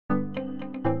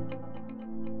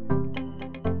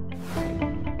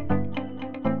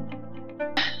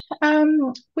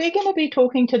we're going to be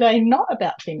talking today not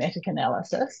about thematic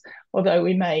analysis, although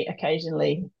we may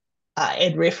occasionally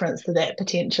add reference to that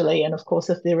potentially. And of course,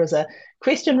 if there is a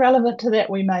question relevant to that,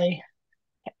 we may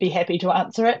be happy to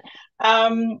answer it.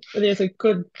 There's a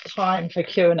good time for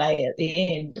Q&A at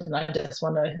the end, and I just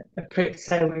want to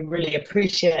say we really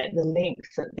appreciate the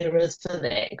length that there is for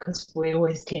that, because we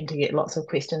always tend to get lots of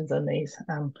questions in these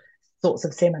sorts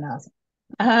of seminars.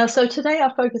 So today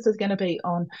our focus is going to be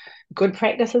on good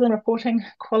practices in reporting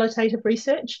qualitative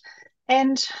research.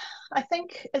 And I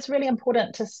think it's really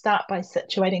important to start by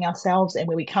situating ourselves and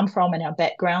where we come from and our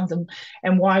backgrounds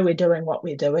and why we're doing what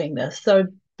we're doing this. So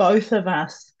both of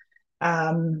us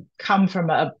come from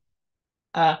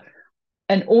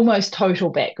an almost total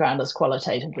background as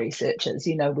qualitative researchers.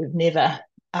 You know, we've never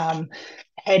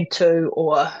had to,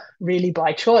 or really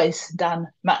by choice, done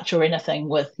much or anything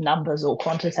with numbers or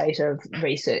quantitative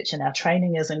research, and our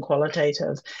training is in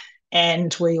qualitative.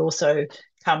 And we also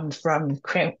come from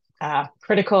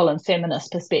critical and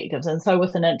feminist perspectives, and so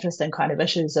with an interest in kind of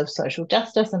issues of social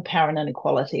justice and power and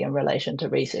inequality in relation to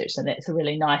research. And that's a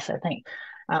really nice, I think,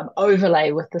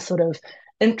 overlay with the sort of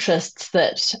interests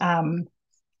that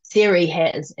CERII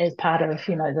has as part of,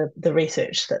 you know, the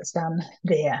research that's done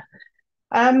there.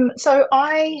 So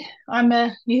I'm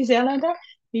a New Zealander.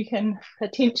 You can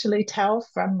potentially tell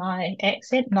from my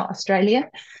accent, not Australian.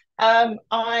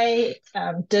 I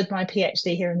did my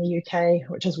PhD here in the UK,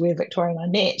 which is where Victoria and I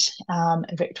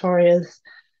met. Victoria's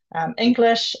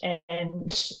English,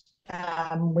 and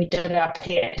we did our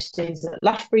PhDs at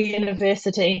Loughborough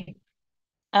University.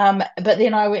 But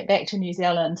then I went back to New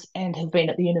Zealand and have been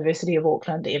at the University of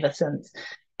Auckland ever since.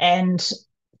 And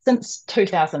since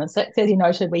 2006, as you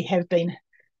noted, we have been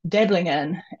dabbling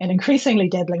in and increasingly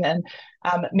dabbling in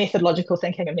methodological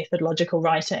thinking and methodological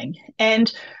writing.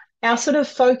 And our sort of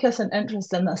focus and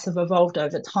interest in this have evolved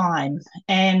over time.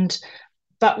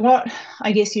 But what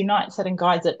I guess unites it and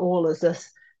guides it all is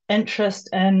this interest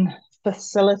in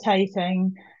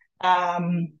facilitating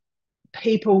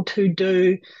people to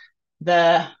do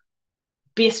the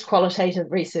best qualitative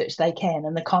research they can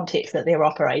in the context that they're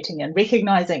operating in,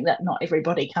 recognizing that not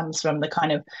everybody comes from the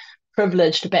kind of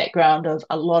privileged background of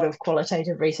a lot of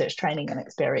qualitative research training and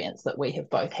experience that we have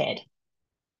both had.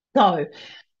 So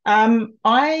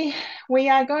we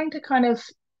are going to kind of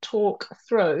talk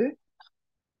through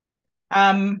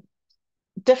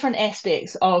different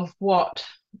aspects of what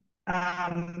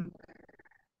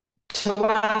to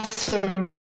us in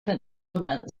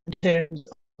terms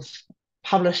of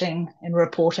publishing and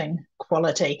reporting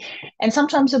quality. And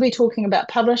sometimes we'll be talking about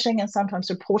publishing and sometimes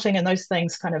reporting, and those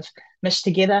things kind of mesh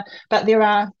together. But there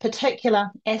are particular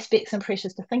aspects and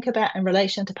pressures to think about in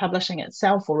relation to publishing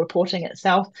itself or reporting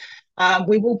itself.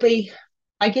 We will be,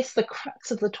 I guess, the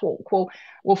crux of the talk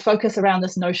will focus around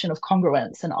this notion of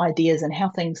congruence and ideas and how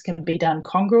things can be done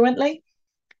congruently.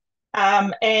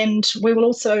 And we will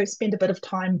also spend a bit of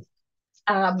time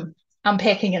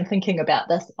unpacking and thinking about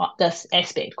this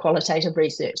aspect, qualitative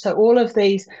research. So all of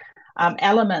these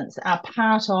elements are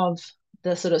part of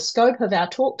the sort of scope of our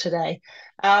talk today.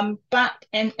 But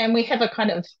we have a kind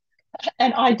of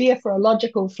an idea for a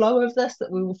logical flow of this,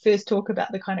 that we will first talk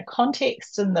about the kind of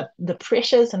context and the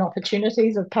pressures and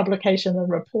opportunities of publication and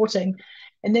reporting,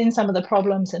 and then some of the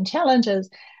problems and challenges,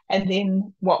 and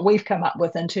then what we've come up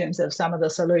with in terms of some of the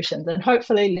solutions, and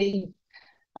hopefully leave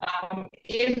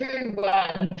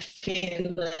everyone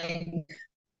feeling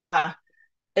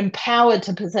empowered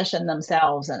to position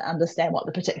themselves and understand what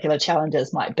the particular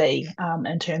challenges might be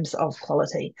in terms of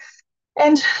quality.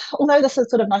 And although this is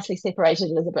sort of nicely separated,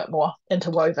 it is a bit more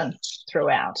interwoven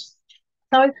throughout.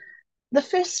 So the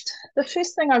first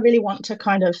thing I really want to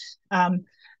kind of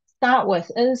start with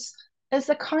is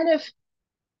the kind of,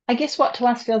 I guess, what to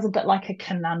us feels a bit like a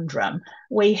conundrum.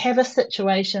 We have a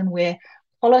situation where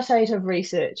qualitative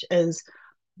research is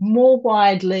more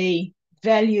widely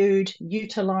valued,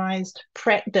 utilized,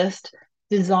 practiced,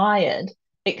 desired,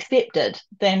 accepted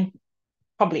than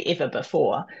probably ever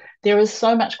before. There is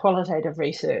so much qualitative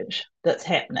research that's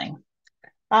happening.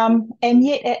 And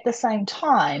yet at the same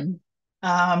time,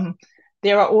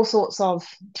 there are all sorts of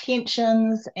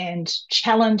tensions and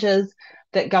challenges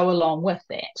that go along with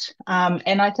that.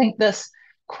 And I think this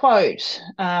quote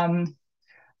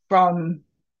from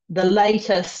the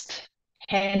latest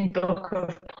handbook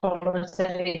of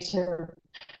qualitative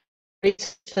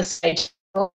research,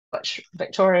 which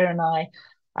Victoria and I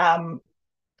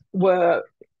were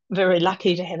very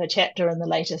lucky to have a chapter in the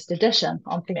latest edition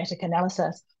on thematic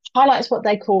analysis, highlights what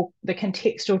they call the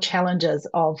contextual challenges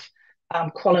of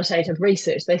qualitative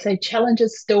research. They say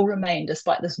challenges still remain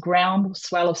despite this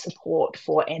groundswell of support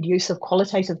for and use of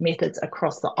qualitative methods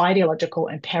across the ideological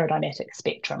and paradigmatic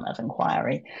spectrum of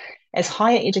inquiry. As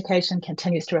higher education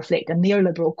continues to reflect a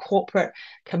neoliberal corporate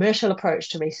commercial approach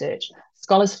to research,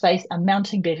 scholars face a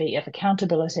mounting bevy of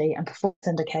accountability and performance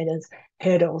indicators,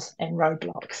 hurdles, and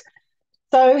roadblocks.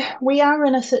 So we are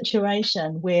in a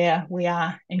situation where we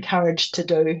are encouraged to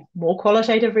do more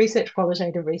qualitative research.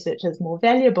 Qualitative research is more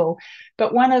valuable.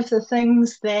 But one of the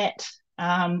things that,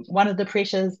 one of the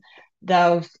pressures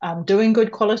of doing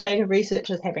good qualitative research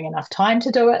is having enough time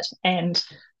to do it. And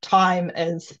time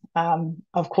is,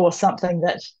 of course, something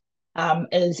that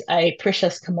is a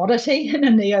precious commodity in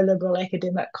a neoliberal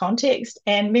academic context.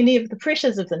 And many of the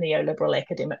pressures of the neoliberal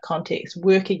academic context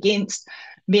work against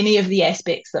many of the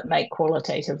aspects that make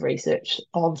qualitative research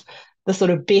of the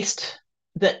sort of best,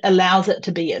 that allows it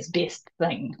to be its best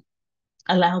thing,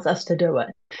 allows us to do it.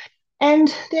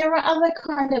 And there are other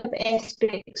kind of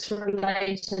aspects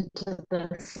related to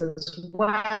this as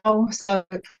well. So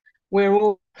we're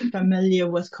all familiar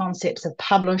with concepts of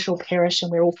publish or perish,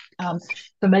 and we're all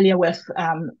familiar with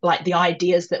like the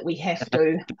ideas that we have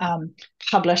to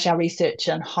publish our research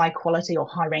in high quality or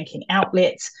high ranking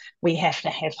outlets. We have to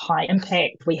have high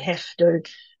impact. We have to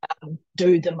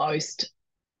do the most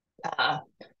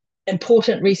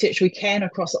important research we can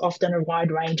across often a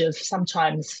wide range of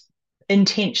sometimes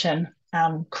intention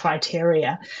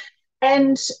criteria.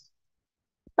 And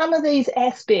some of these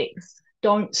aspects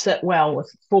don't sit well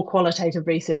with for qualitative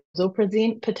research or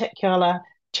present particular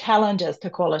challenges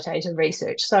to qualitative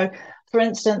research. So, for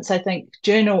instance, I think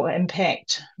journal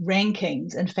impact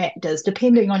rankings and factors,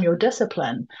 depending on your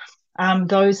discipline,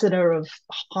 those that are of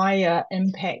higher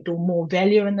impact or more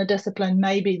value in the discipline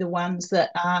may be the ones that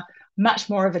are much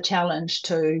more of a challenge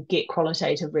to get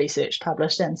qualitative research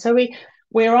published in. So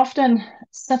we're often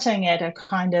sitting at a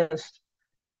kind of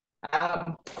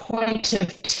point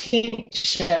of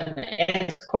tension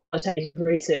as qualitative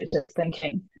researchers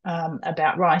thinking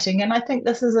about writing. And I think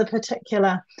this is a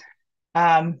particular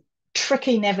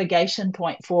tricky navigation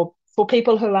point for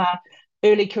people who are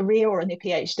early career or in their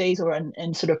PhDs or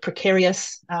in sort of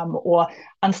precarious or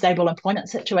unstable employment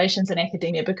situations in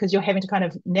academia, because you're having to kind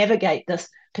of navigate this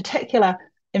particular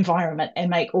environment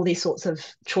and make all these sorts of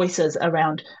choices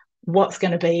around what's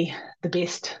going to be the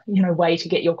best, way to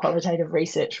get your qualitative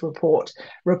research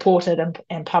reported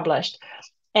and published.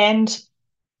 And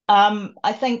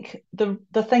I think the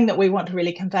thing that we want to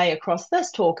really convey across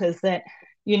this talk is that,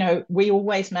 we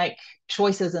always make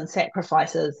choices and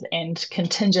sacrifices and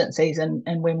contingencies and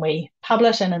when we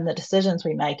publish and in the decisions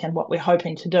we make. And what we're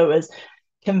hoping to do is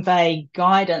convey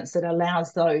guidance that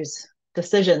allows those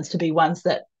decisions to be ones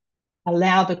that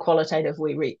allow the qualitative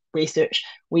research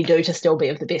we do to still be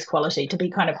of the best quality, to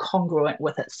be kind of congruent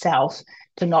with itself,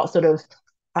 to not sort of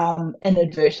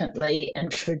inadvertently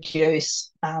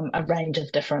introduce a range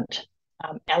of different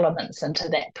elements into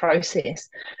that process.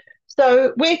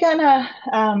 So we're going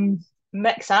to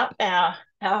mix up our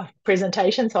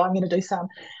presentation. So I'm going to do some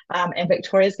and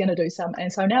Victoria's going to do some.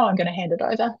 And so now I'm going to hand it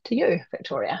over to you,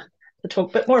 Victoria, to talk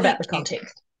a bit more about the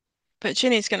context. But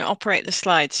Ginny's going to operate the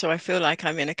slides, so I feel like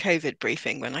I'm in a COVID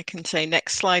briefing when I can say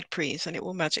next slide, please, and it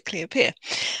will magically appear.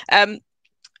 And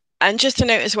just to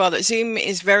note as well that Zoom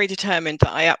is very determined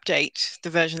that I update the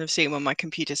version of Zoom on my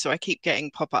computer, so I keep getting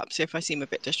pop-ups. So if I seem a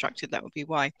bit distracted, that would be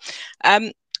why.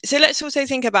 So let's also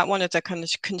think about one of the kind of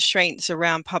constraints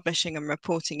around publishing and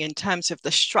reporting in terms of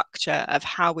the structure of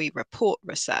how we report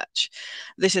research.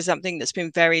 This is something that's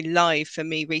been very live for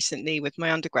me recently with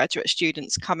my undergraduate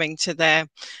students coming to their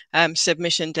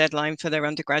submission deadline for their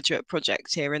undergraduate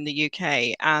project here in the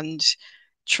UK, and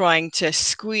trying to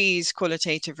squeeze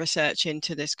qualitative research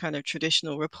into this kind of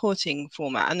traditional reporting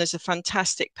format. And there's a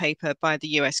fantastic paper by the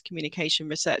US communication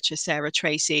researcher Sarah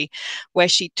Tracy, where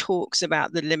she talks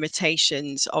about the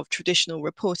limitations of traditional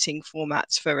reporting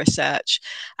formats for research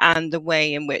and the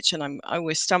way in which, and I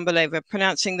always stumble over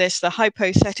pronouncing this, the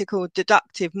hypothetical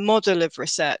deductive model of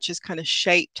research has kind of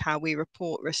shaped how we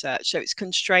report research. So it's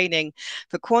constraining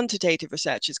for quantitative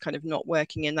researchers, kind of not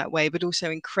working in that way, but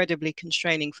also incredibly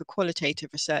constraining for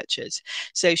qualitative researchers.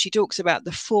 So she talks about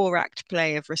the 4-act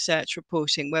play of research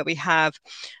reporting, where we have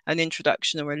an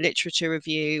introduction or a literature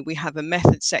review, we have a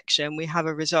method section, we have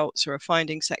a results or a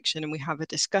finding section, and we have a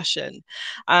discussion.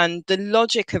 And the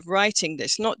logic of writing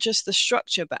this, not just the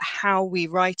structure, but how we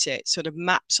write it, sort of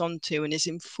maps onto and is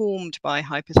informed by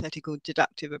hypothetical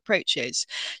deductive approaches.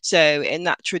 So in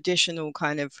that traditional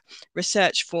kind of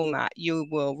research format, you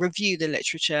will review the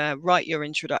literature, write your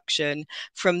introduction.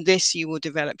 From this, you will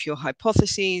develop your hypothesis,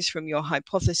 hypotheses. From your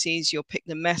hypotheses, you'll pick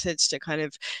the methods to kind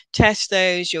of test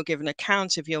those. You'll give an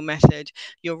account of your method.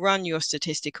 You'll run your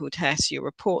statistical tests. You'll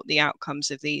report the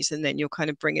outcomes of these, and then you'll kind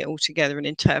of bring it all together and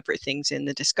interpret things in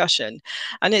the discussion.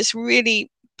 And it's really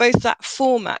both that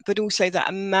format, but also that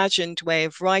imagined way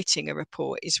of writing a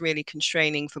report is really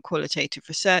constraining for qualitative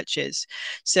researchers.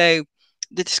 So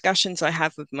the discussions I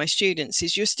have with my students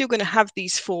is you're still going to have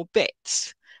these 4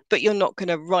 bits, but you're not going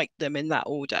to write them in that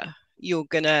order. You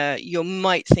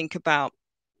might think about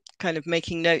kind of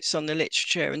making notes on the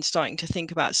literature and starting to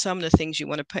think about some of the things you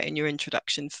want to put in your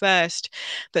introduction first,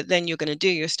 but then you're going to do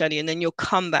your study and then you'll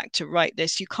come back to write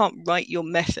this. You can't write your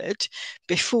method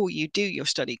before you do your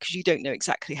study because you don't know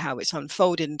exactly how it's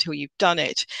unfolded until you've done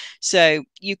it. So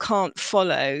you can't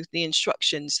follow the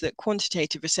instructions that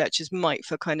quantitative researchers might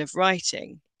for kind of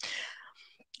writing.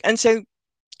 And so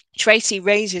Tracy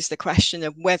raises the question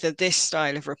of whether this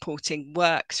style of reporting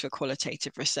works for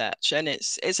qualitative research. And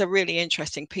it's a really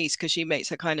interesting piece because she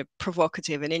makes a kind of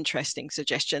provocative and interesting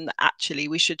suggestion that actually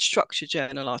we should structure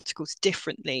journal articles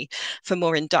differently for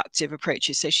more inductive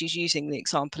approaches. So she's using the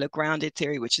example of grounded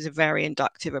theory, which is a very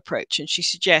inductive approach. And she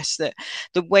suggests that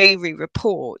the way we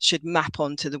report should map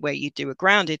onto the way you do a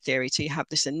grounded theory. So you have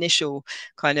this initial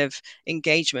kind of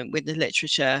engagement with the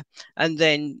literature, and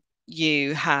then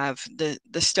you have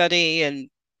the study and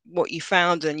what you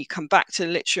found, and you come back to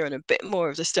the literature and a bit more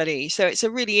of the study. So it's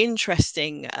a really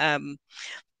interesting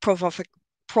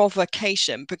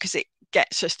provocation because it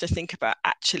gets us to think about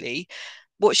actually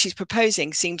what she's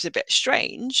proposing seems a bit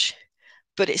strange,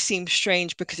 but it seems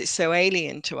strange because it's so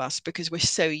alien to us because we're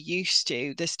so used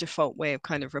to this default way of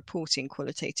kind of reporting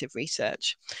qualitative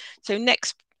research. So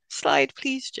next slide,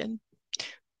 please, Jen.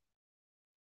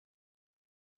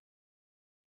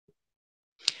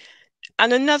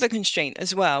 And another constraint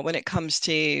as well when it comes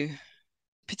to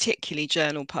particularly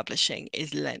journal publishing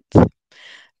is length.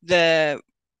 The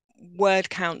word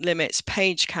count limits,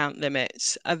 page count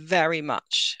limits are very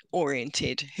much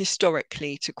oriented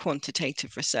historically to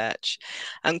quantitative research.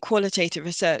 And qualitative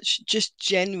research just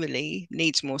generally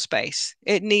needs more space.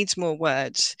 It needs more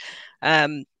words.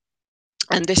 And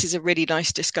this is a really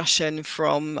nice discussion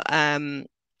from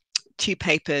 2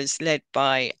 papers led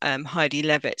by Heidi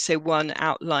Levitt. So one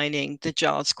outlining the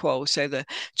JARS Qual, so the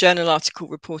Journal Article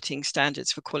Reporting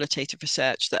Standards for Qualitative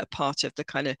Research that are part of the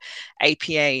kind of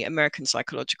APA, American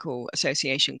Psychological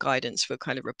Association guidance for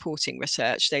kind of reporting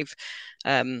research. They've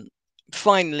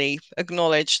finally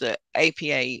acknowledged that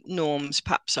APA norms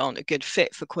perhaps aren't a good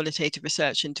fit for qualitative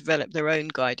research and developed their own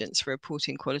guidance for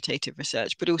reporting qualitative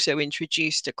research, but also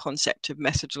introduced a concept of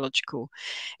methodological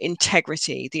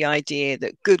integrity, the idea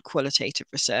that good qualitative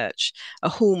research, a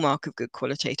hallmark of good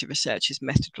qualitative research is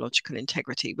methodological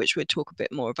integrity, which we'll talk a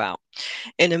bit more about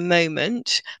in a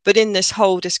moment. But in this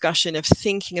whole discussion of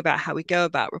thinking about how we go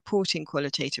about reporting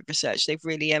qualitative research, they've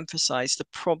really emphasized the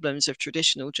problems of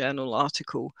traditional journal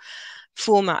article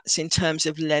formats in terms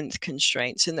of length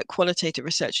constraints, and that qualitative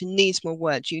research needs more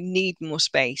words. You need more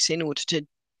space in order to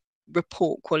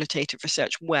report qualitative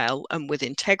research well and with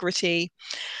integrity.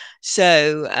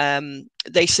 So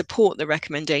they support the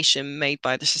recommendation made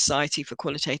by the Society for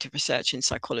Qualitative Research in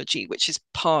Psychology, which is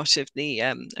part of the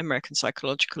American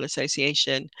Psychological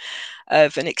Association,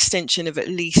 of an extension of at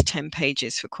least 10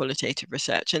 pages for qualitative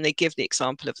research. And they give the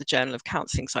example of the Journal of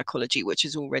Counseling Psychology, which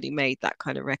has already made that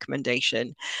kind of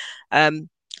recommendation.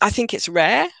 I think it's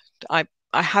rare.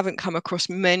 I haven't come across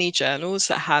many journals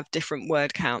that have different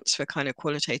word counts for kind of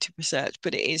qualitative research,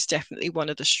 but it is definitely one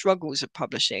of the struggles of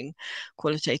publishing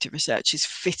qualitative research is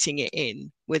fitting it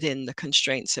in within the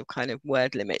constraints of kind of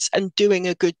word limits and doing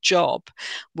a good job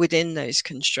within those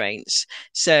constraints.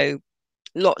 So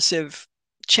lots of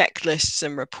checklists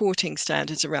and reporting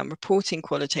standards around reporting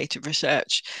qualitative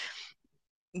research.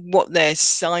 What they're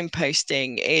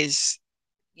signposting is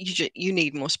you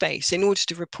need more space in order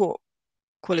to report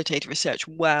qualitative research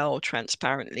well,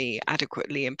 transparently,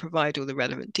 adequately, and provide all the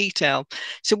relevant detail.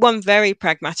 So one very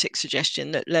pragmatic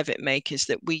suggestion that Levitt make is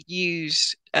that we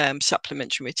use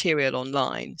supplementary material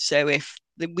online. So if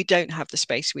we don't have the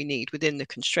space we need within the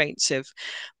constraints of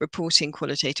reporting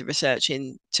qualitative research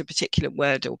into particular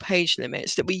word or page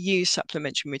limits, that we use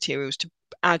supplementary materials to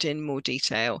add in more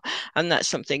detail. And that's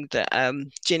something that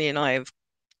Ginny and I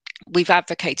we've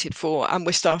advocated for, and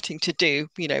we're starting to do.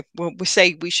 We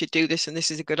say we should do this and this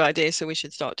is a good idea, so we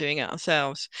should start doing it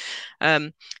ourselves.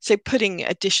 So putting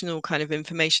additional kind of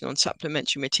information on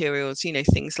supplementary materials,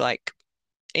 things like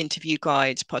interview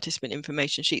guides, participant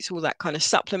information sheets, all that kind of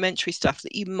supplementary stuff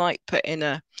that you might put in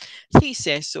a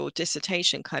thesis or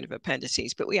dissertation kind of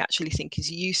appendices, but we actually think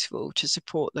is useful to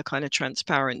support the kind of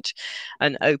transparent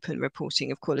and open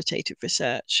reporting of qualitative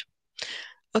research.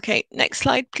 Okay, next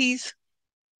slide, please.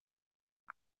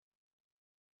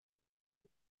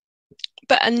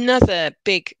 But another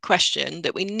big question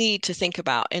that we need to think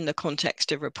about in the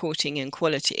context of reporting and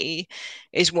quality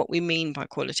is what we mean by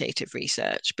qualitative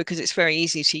research, because it's very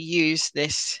easy to use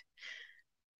this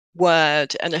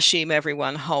word and assume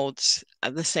everyone holds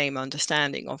the same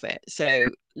understanding of it. So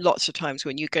lots of times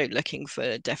when you go looking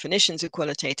for definitions of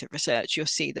qualitative research, you'll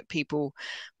see that people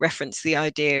reference the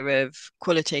idea of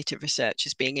qualitative research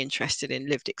as being interested in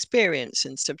lived experience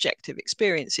and subjective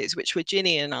experiences, which with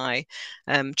Ginny and I,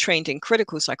 trained in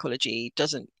critical psychology,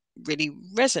 doesn't really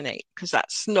resonate, because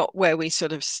that's not where we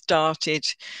sort of started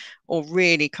or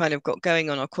really kind of got going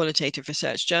on our qualitative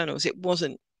research journals. It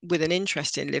wasn't with an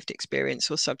interest in lived experience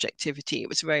or subjectivity. It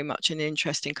was very much an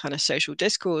interest in kind of social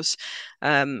discourse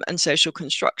and social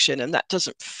construction, and that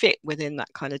doesn't fit within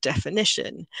that kind of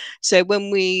definition. So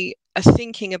when we are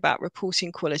thinking about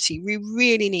reporting quality, we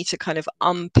really need to kind of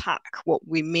unpack what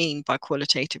we mean by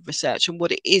qualitative research and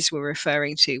what it is we're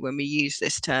referring to when we use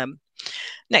this term.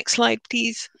 Next slide,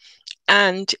 please.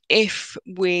 And if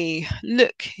we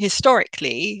look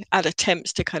historically at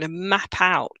attempts to kind of map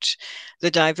out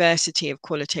the diversity of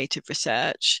qualitative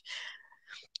research,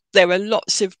 there are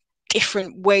lots of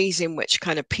different ways in which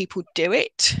kind of people do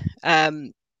it.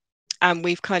 And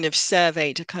we've kind of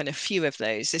surveyed a kind of few of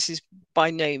those. This is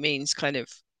by no means kind of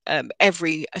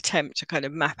every attempt to kind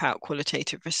of map out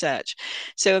qualitative research.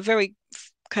 So a very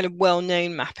kind of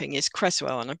well-known mapping is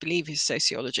Creswell, and I believe he's a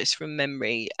sociologist from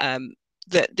memory,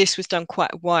 that this was done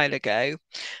quite a while ago.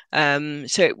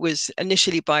 So it was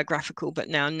initially biographical, but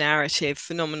now narrative,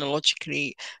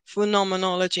 phenomenology,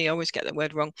 I always get the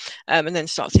word wrong, and then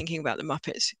start thinking about the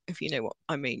Muppets. If you know what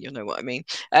I mean, you'll know what I mean.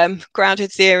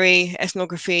 Grounded theory,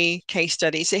 ethnography, case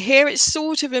study. So here it's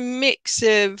sort of a mix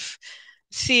of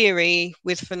theory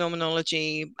with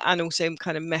phenomenology and also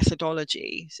kind of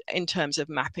methodology in terms of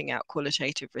mapping out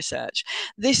qualitative research.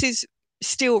 This is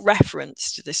still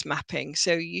referenced, this mapping,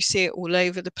 so you see it all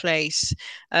over the place.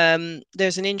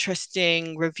 There's an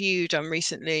interesting review done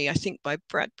recently, I think by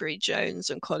Bradbury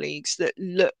Jones and colleagues, that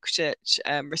looked at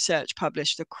research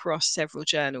published across several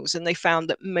journals, and they found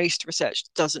that most research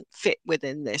doesn't fit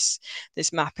within this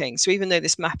mapping. So even though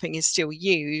this mapping is still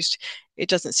used, it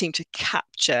doesn't seem to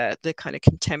capture the kind of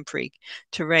contemporary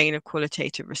terrain of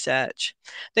qualitative research.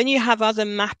 Then you have other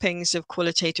mappings of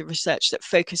qualitative research that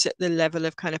focus at the level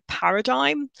of kind of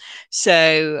paradigm.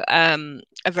 So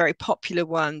a very popular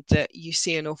one that you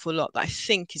see an awful lot that I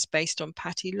think is based on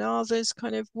Patty Lather's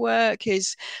kind of work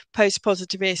is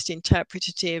post-positivist,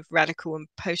 interpretative, radical and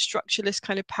post-structuralist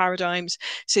kind of paradigms.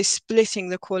 So splitting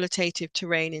the qualitative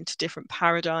terrain into different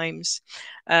paradigms.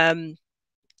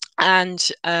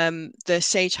 And the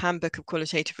Sage Handbook of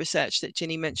Qualitative Research that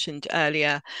Ginny mentioned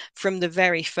earlier, from the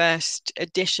very first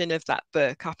edition of that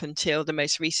book up until the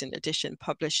most recent edition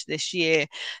published this year,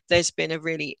 there's been a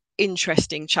really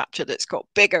interesting chapter that's got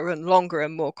bigger and longer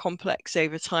and more complex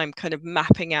over time, kind of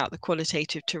mapping out the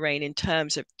qualitative terrain in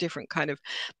terms of different kind of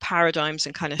paradigms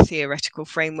and kind of theoretical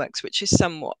frameworks, which is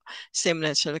somewhat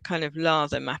similar to the kind of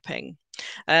Lather mapping.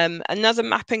 Another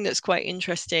mapping that's quite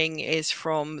interesting is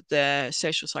from the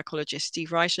social psychologist Steve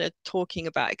Reicher, talking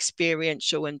about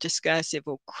experiential and discursive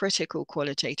or critical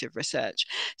qualitative research.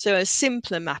 So a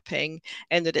simpler mapping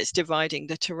in that it's dividing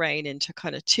the terrain into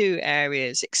kind of two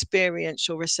areas.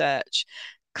 Experiential research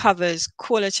covers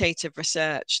qualitative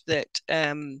research that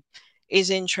is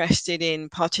interested in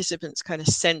participants' kind of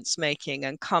sense making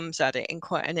and comes at it in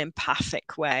quite an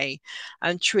empathic way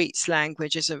and treats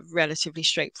language as a relatively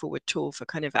straightforward tool for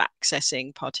kind of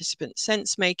accessing participant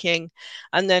sense making.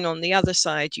 And then on the other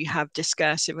side, you have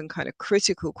discursive and kind of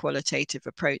critical qualitative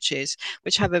approaches,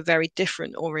 which have a very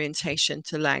different orientation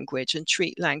to language and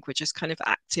treat language as kind of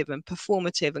active and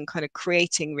performative and kind of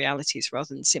creating realities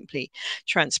rather than simply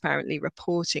transparently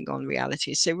reporting on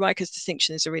realities. So Riker's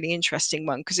distinction is a really interesting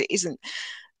one because it isn't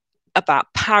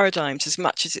about paradigms as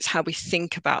much as it's how we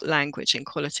think about language in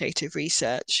qualitative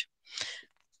research.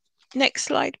 Next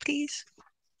slide, please.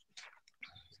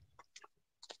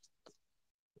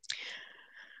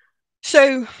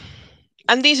 So,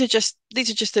 and these are just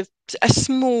a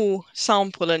small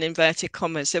sample and inverted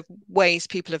commas of ways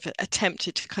people have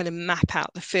attempted to kind of map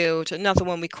out the field. Another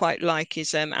one we quite like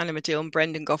is Anna Medill and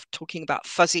Brendan Goff talking about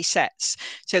fuzzy sets.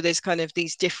 So there's kind of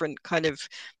these different kind of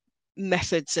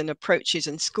methods and approaches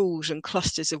and schools and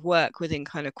clusters of work within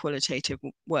kind of qualitative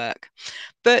work.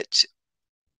 But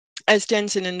as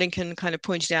Denson and Lincoln kind of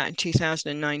pointed out in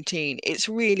 2019, it's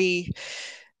really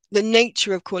the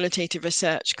nature of qualitative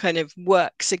research kind of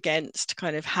works against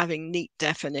kind of having neat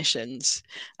definitions.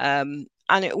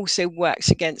 and it also works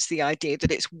against the idea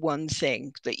that it's one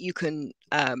thing, that you can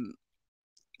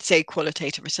say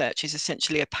qualitative research is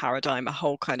essentially a paradigm, a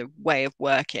whole kind of way of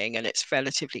working, and it's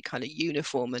relatively kind of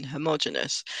uniform and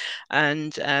homogenous.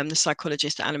 And the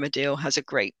psychologist Anna Medill has a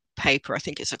great paper, I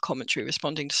think it's a commentary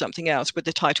responding to something else, with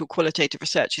the title Qualitative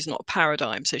Research is Not a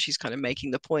Paradigm. So she's kind of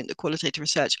making the point that qualitative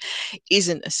research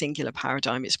isn't a singular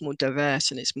paradigm, it's more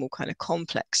diverse and it's more kind of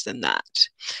complex than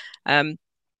that.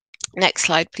 Next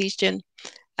slide, please, Jen.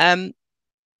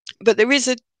 But there is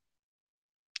a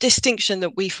distinction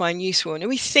that we find useful, and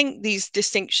we think these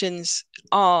distinctions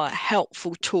are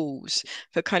helpful tools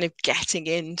for kind of getting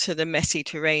into the messy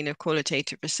terrain of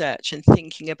qualitative research and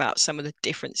thinking about some of the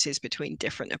differences between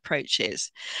different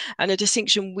approaches. And a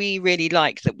distinction we really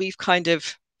like, that we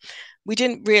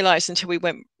didn't realize until we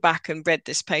went back and read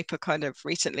this paper kind of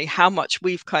recently how much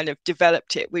we've kind of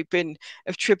developed it. We've been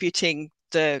attributing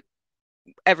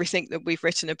everything that we've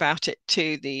written about it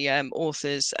to the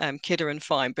authors Kidder and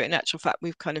Fine, but in actual fact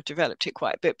we've kind of developed it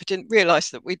quite a bit, but didn't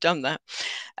realize that we'd done that.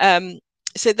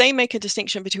 So they make a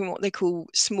distinction between what they call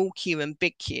small q and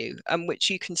big Q, which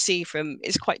you can see from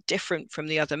is quite different from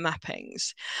the other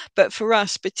mappings. But for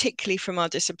us, particularly from our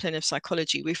discipline of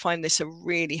psychology, we find this a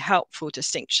really helpful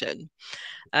distinction,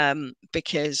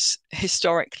 because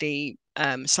historically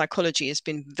psychology has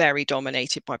been very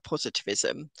dominated by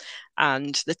positivism,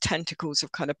 and the tentacles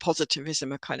of kind of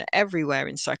positivism are kind of everywhere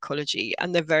in psychology,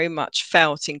 and they're very much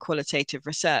felt in qualitative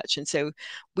research. And so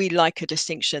we like a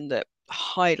distinction that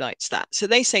highlights that. So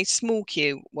they say small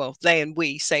q, well, they and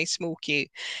we say small q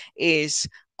is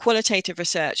qualitative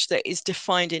research that is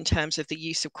defined in terms of the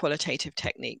use of qualitative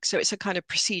techniques. So it's a kind of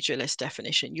proceduralist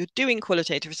definition. You're doing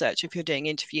qualitative research if you're doing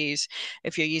interviews,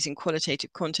 if you're using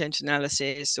qualitative content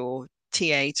analysis or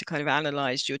TA to kind of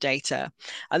analyze your data.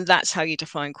 And that's how you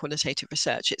define qualitative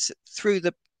research. It's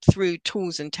through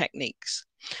tools and techniques.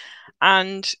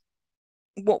 And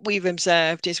what we've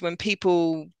observed is when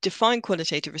people define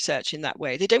qualitative research in that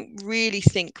way, they don't really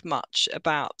think much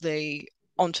about the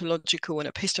ontological and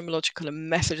epistemological and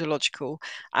methodological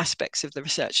aspects of the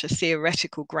research, the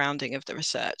theoretical grounding of the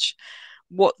research.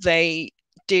 What they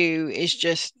do is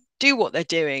just do what they're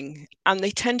doing, and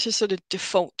they tend to sort of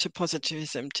default to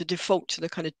positivism, to default to the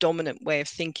kind of dominant way of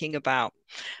thinking about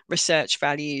research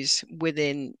values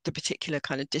within the particular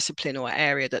kind of discipline or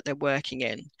area that they're working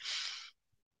in.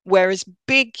 Whereas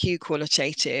big Q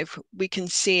qualitative, we can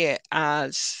see it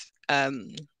as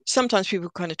sometimes people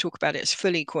kind of talk about it as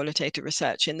fully qualitative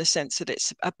research, in the sense that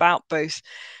it's about both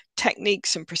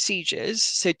techniques and procedures,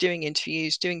 so doing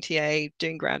interviews, doing TA,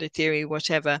 doing grounded theory,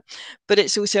 whatever, but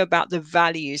it's also about the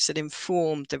values that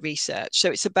inform the research.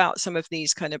 So it's about some of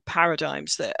these kind of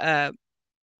paradigms that are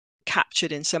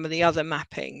captured in some of the other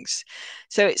mappings.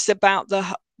 So it's about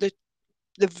the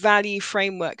value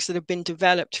frameworks that have been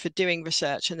developed for doing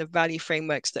research, and the value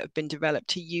frameworks that have been developed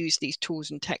to use these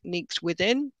tools and techniques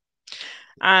within.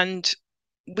 And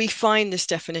we find this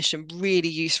definition really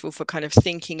useful for kind of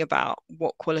thinking about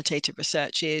what qualitative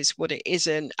research is, what it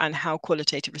isn't, and how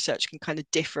qualitative research can kind of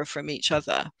differ from each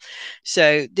other.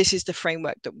 So this is the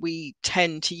framework that we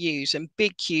tend to use, and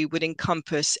big Q would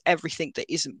encompass everything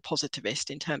that isn't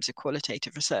positivist in terms of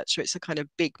qualitative research. So it's a kind of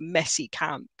big messy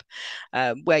camp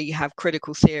where you have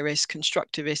critical theorists,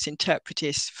 constructivists,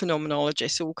 interpretists,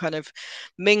 phenomenologists all kind of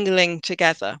mingling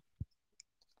together.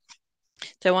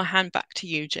 So I'll hand back to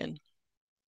you, Jen.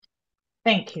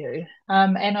 Thank you.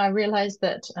 And I realized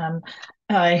that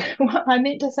I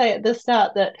meant to say at the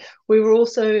start that we were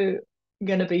also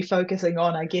going to be focusing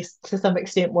on, I guess, to some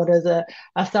extent, what is a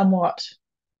somewhat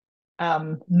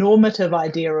normative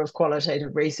idea of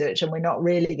qualitative research, and we're not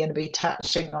really going to be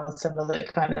touching on some of the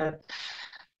kind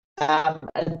of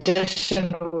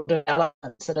additional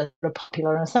developments that are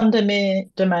popular in some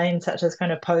domains, such as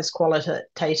kind of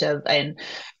post-qualitative and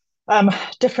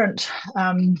different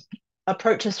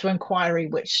approaches to inquiry,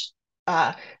 which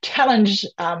challenge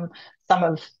some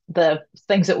of the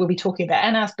things that we'll be talking about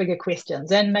and ask bigger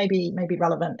questions, and maybe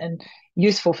relevant and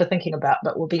useful for thinking about,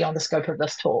 but will be on the scope of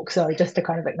this talk. So just to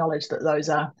kind of acknowledge that those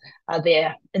are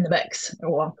there in the mix,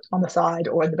 or on the side,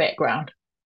 or in the background.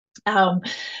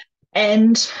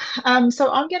 And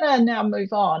so I'm going to now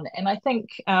move on. And I think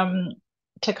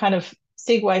to kind of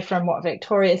segue from what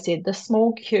Victoria said, the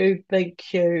small q, big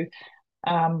Q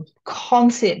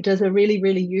concept is a really,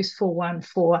 really useful one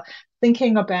for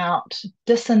thinking about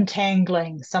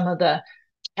disentangling some of the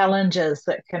challenges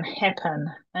that can happen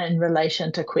in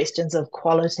relation to questions of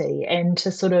quality, and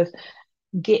to sort of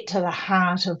get to the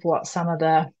heart of what some of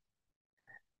the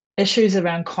issues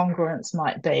around congruence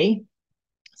might be.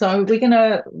 So we're going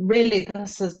to really,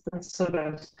 this is the sort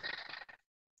of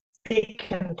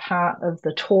second part of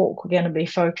the talk, we're going to be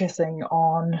focusing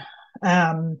on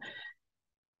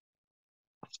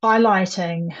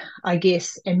highlighting, I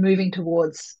guess, and moving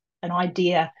towards an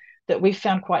idea that we've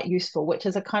found quite useful, which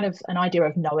is a kind of an idea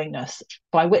of knowingness,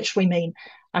 by which we mean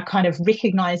a kind of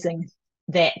recognizing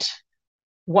that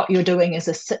what you're doing is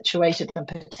a situated in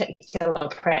particular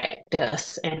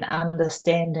practice and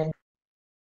understanding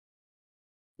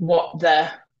what the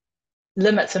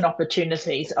limits and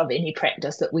opportunities of any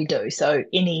practice that we do. So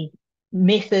any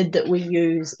method that we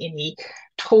use, any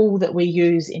tool that we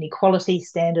use, any quality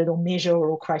standard or measure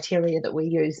or criteria that we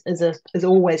use is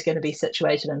always going to be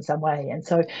situated in some way. And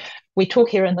so we talk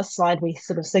here in this slide, we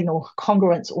sort of signal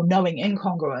congruence or knowing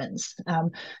incongruence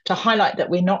to highlight that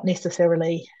we're not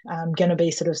necessarily going to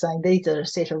be sort of saying these are a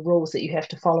set of rules that you have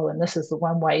to follow and this is the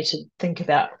one way to think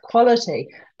about quality,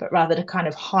 but rather to kind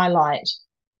of highlight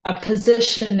a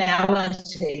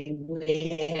positionality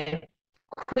where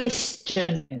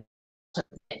questioning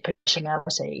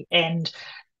positionality and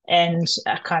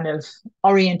a kind of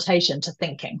orientation to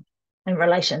thinking in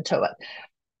relation to it,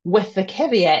 with the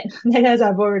caveat that, as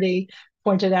I've already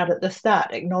pointed out at the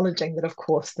start, acknowledging that, of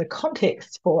course, the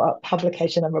context for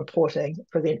publication and reporting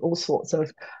present all sorts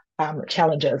of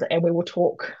challenges, and we will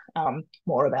talk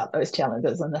more about those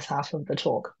challenges in this half of the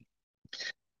talk.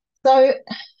 So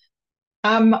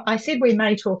I said we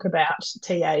may talk about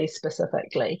TA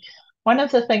specifically. One of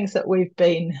the things that we've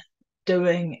been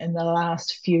doing in the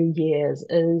last few years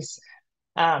is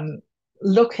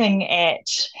looking at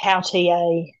how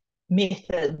TA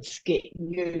methods get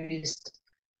used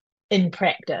in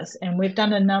practice. And we've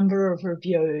done a number of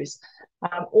reviews,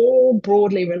 all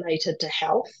broadly related to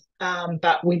health,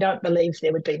 but we don't believe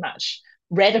there would be much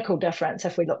radical difference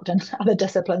if we looked in other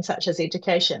disciplines such as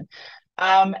education.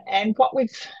 And what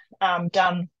we've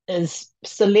done is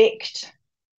select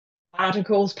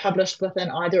articles published within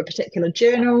either a particular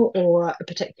journal or a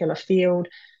particular field.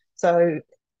 So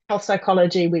health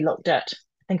psychology, we looked at,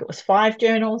 I think it was 5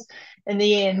 journals in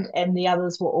the end, and the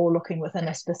others were all looking within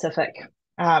a specific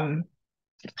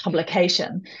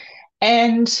publication.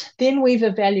 And then we've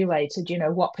evaluated,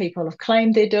 what people have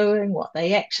claimed they're doing, what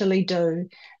they actually do,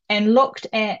 and looked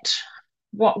at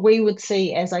what we would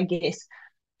see as, I guess,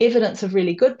 evidence of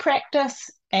really good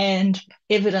practice and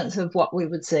evidence of what we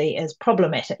would see as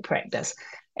problematic practice.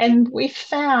 And we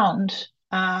found,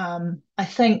 I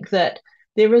think, that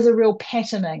there is a real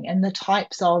patterning in the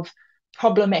types of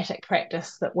problematic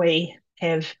practice that we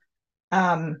have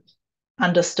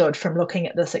understood from looking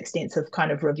at this extensive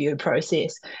kind of review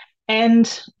process.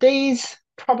 And these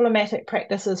problematic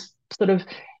practices sort of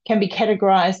can be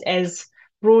categorized as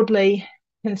broadly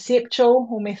conceptual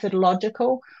or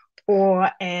methodological, or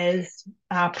as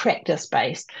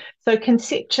practice-based. So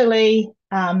conceptually,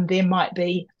 there might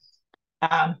be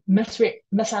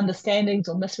misunderstandings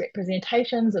or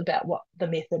misrepresentations about what the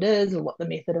method is or what the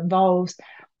method involves.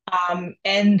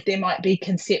 And there might be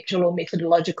conceptual or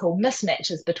methodological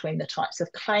mismatches between the types of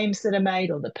claims that are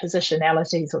made or the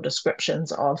positionalities or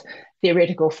descriptions of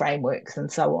theoretical frameworks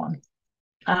and so on.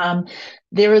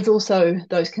 There is also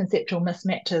those conceptual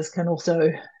mismatches can also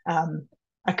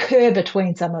occur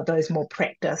between some of those more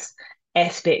practice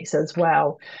aspects as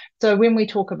well. So when we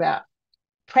talk about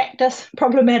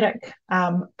problematic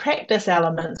practice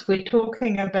elements, we're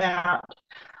talking about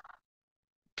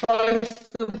both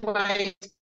the ways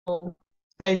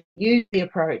they use the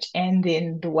approach and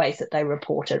then the ways that they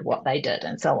reported what they did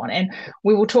and so on. And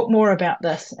we will talk more about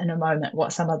this in a moment,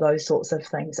 what some of those sorts of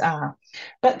things are.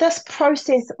 But this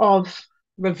process of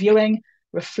reviewing,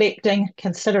 reflecting,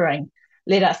 considering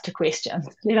led us to questions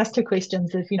of,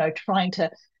 trying to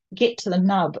get to the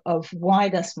nub of why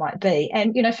this might be.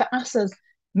 And, for us as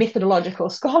methodological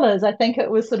scholars, I think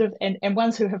it was sort of, and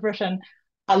ones who have written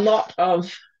a lot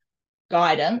of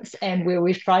guidance and where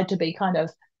we've tried to be kind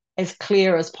of as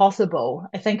clear as possible,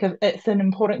 I think it's an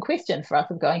important question for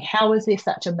us of going, how is there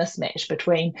such a mismatch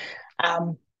between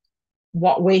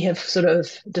what we have sort of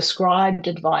described,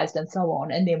 advised, and so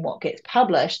on, and then what gets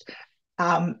published,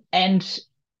 and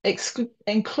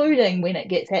including when it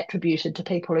gets attributed to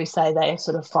people who say they are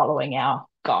sort of following our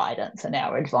guidance and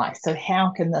our advice. So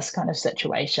how can this kind of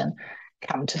situation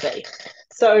come to be?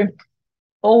 So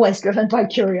always driven by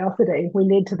curiosity, we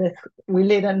led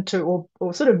into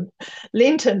or sort of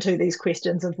lent into these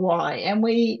questions of why. And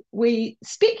we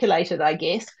speculated, I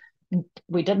guess.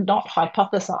 We did not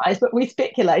hypothesize, but we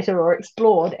speculated or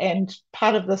explored. And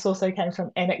part of this also came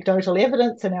from anecdotal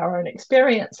evidence and our own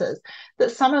experiences,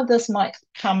 that some of this might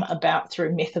come about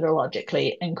through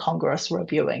methodologically incongruous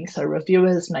reviewing. So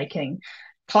reviewers making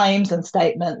claims and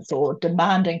statements or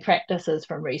demanding practices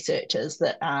from researchers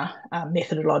that are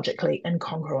methodologically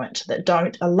incongruent, that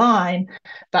don't align,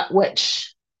 but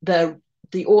which the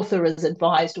author is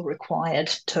advised or required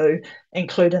to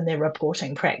include in their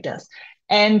reporting practice.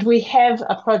 And we have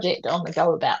a project on the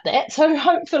go about that. So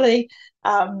hopefully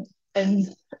in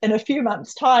a few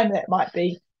months' time, that might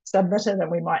be submitted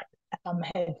and we might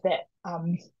have that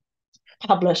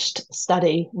published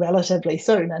study relatively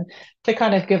soon. And to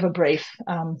kind of give a brief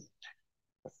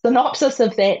synopsis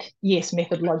of that, yes,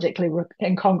 methodologically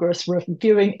incongruous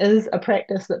reviewing is a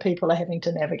practice that people are having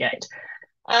to navigate.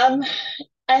 And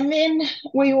then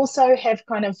we also have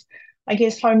kind of, I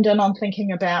guess, homed in on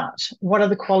thinking about what are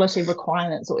the quality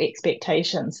requirements or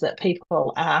expectations that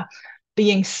people are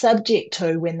being subject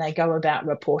to when they go about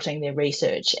reporting their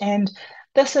research. And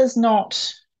this is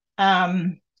not,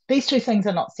 these two things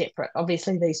are not separate.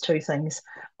 Obviously, these two things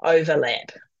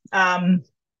overlap.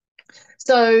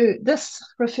 So this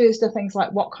refers to things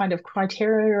like what kind of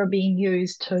criteria are being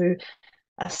used to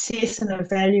assess and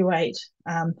evaluate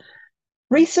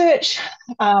research,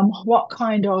 what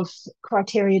kind of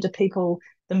criteria do people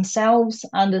themselves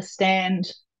understand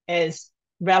as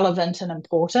relevant and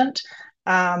important,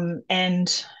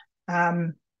 and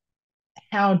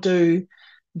how do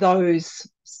those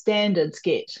standards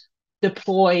get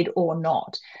deployed or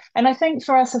not. And I think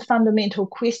for us a fundamental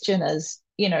question is,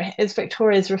 you know, as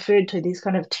Victoria's referred to, these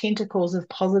kind of tentacles of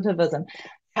positivism.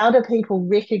 How do people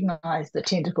recognise the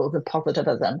tentacles of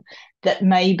positivism that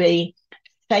may be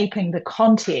shaping the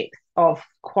context of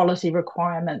quality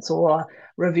requirements or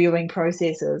reviewing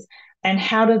processes, and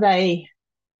how do they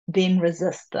then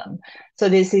resist them? So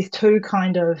there's these two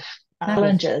kind of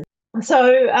challenges.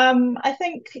 So I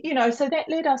think, you know, so that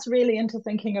led us really into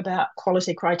thinking about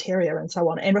quality criteria and so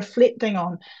on, and reflecting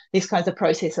on these kinds of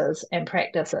processes and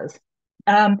practices.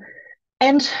 And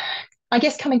I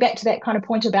guess coming back to that kind of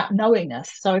point about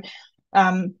knowingness. So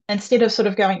instead of sort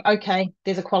of going, okay,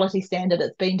 there's a quality standard,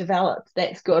 it's been developed,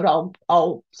 that's good,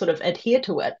 I'll sort of adhere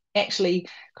to it, actually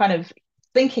kind of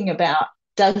thinking about,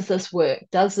 does this work?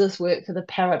 Does this work for the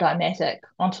paradigmatic,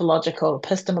 ontological,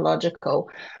 epistemological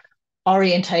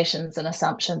orientations and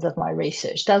assumptions of my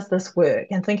research? Does this work?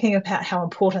 And thinking about how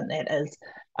important that is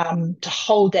to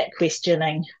hold that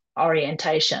questioning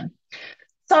orientation.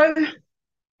 So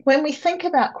when we think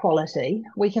about quality,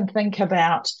 we can think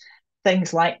about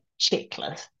things like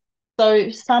checklists.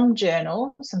 So some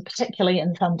journals, and particularly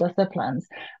in some disciplines,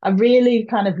 are really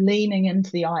kind of leaning into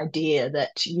the idea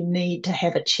that you need to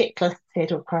have a checklist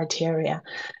set of criteria.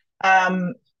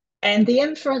 And the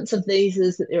inference of these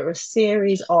is that there are a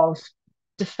series of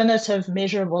definitive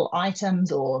measurable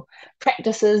items or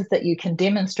practices that you can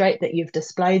demonstrate that you've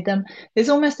displayed them. There's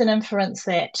almost an inference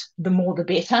that the more the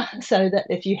better, so that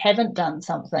if you haven't done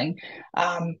something,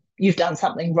 you've done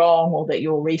something wrong, or that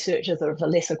your researchers are of a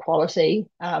lesser quality,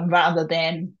 rather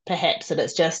than perhaps that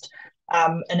it's just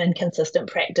an inconsistent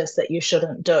practice that you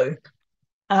shouldn't do.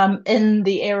 In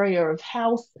the area of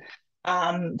health,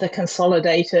 the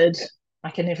consolidated, I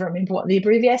can never remember what the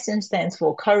abbreviation stands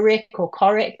for, COREC or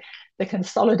COREC, the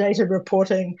Consolidated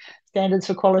Reporting Standards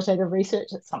for Qualitative Research,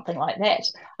 it's something like that,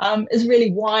 is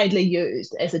really widely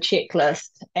used as a checklist.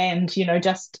 And, you know,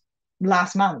 just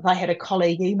last month, I had a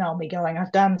colleague email me going,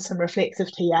 I've done some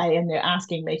reflexive TA and they're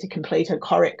asking me to complete a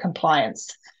COREC compliance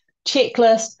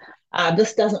checklist.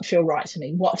 This doesn't feel right to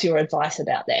me. What's your advice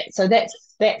about that? So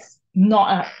that's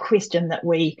not a question that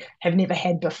we have never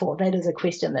had before. That is a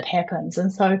question that happens.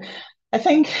 And so I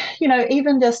think, you know,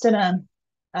 even just in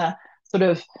a sort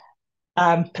of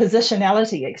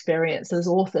positionality experience as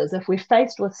authors, if we're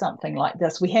faced with something like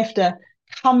this, we have to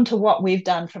come to what we've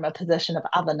done from a position of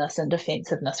otherness and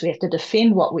defensiveness. We have to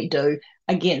defend what we do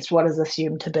against what is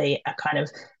assumed to be a kind of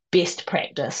best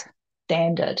practice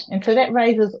standard. And so that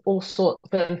raises all sorts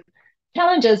of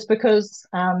challenges, because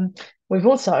we've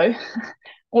also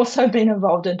been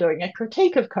involved in doing a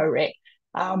critique of COREC,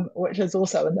 which is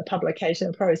also in the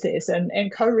publication process. And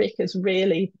COREC is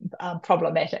really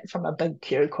problematic from a big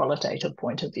Q qualitative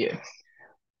point of view.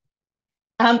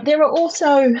 There are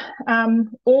also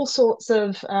all sorts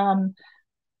of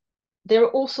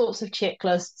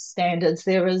checklist standards.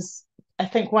 There is, I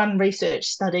think, one research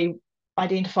study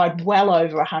identified well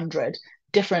over 100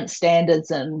 different standards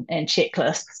and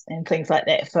checklists and things like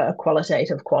that for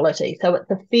qualitative quality. So it's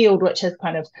a field which has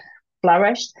kind of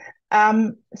flourished.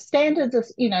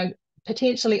 Standards, you know,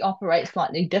 potentially operate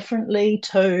slightly differently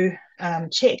to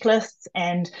checklists,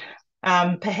 and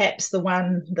perhaps the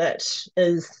one that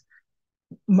is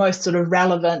most sort of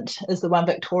relevant is the one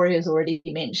Victoria's already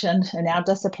mentioned in our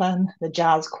discipline, the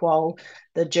JARS Qual,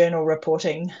 the Journal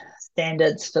Reporting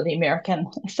standards for the American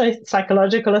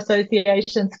Psychological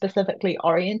Association, specifically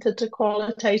oriented to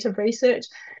qualitative research.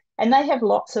 And they have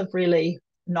lots of really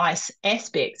nice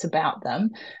aspects about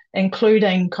them,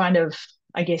 including kind of,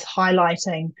 I guess,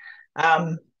 highlighting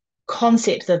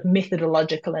concepts of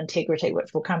methodological integrity, which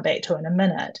we'll come back to in a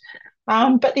minute.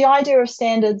 But the idea of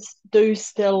standards do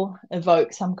still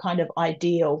evoke some kind of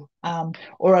ideal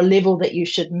or a level that you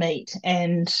should meet.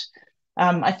 And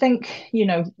I think,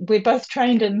 we're both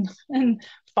trained in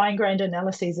fine-grained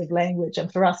analyses of language,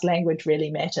 and for us, language really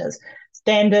matters.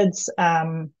 Standards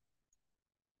can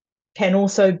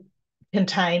also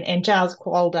contain, and Giles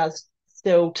Qual does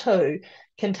still too,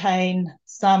 contain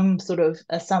some sort of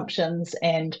assumptions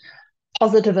and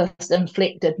positivist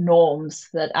inflected norms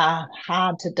that are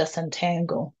hard to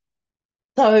disentangle.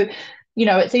 So,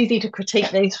 it's easy to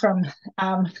critique these from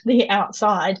the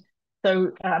outside.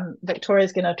 So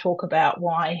Victoria's going to talk about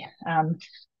why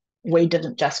we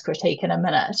didn't just critique in a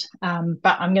minute.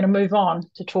 But I'm going to move on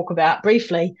to talk about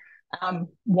briefly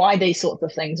why these sorts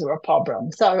of things are a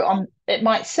problem. So it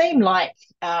might seem like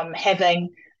having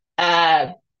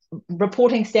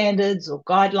reporting standards or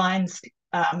guidelines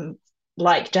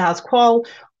like JARS Qual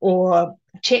or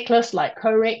checklist like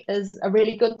COREC is a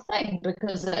really good thing,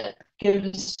 because it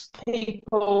gives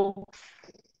people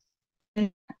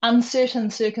in uncertain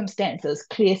circumstances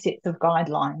clear sets of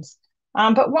guidelines.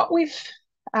 But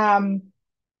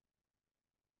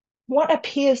what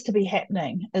appears to be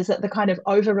happening is that the kind of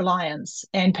over-reliance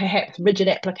and perhaps rigid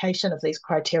application of these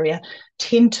criteria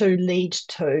tend to lead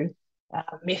to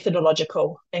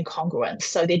methodological incongruence.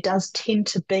 So there does tend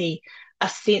to be a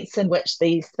sense in which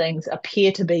these things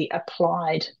appear to be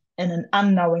applied in an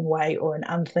unknowing way or an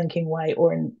unthinking way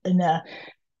or in an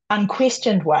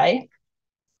unquestioned way,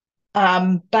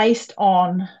 based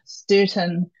on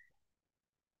certain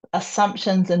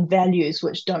assumptions and values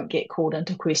which don't get called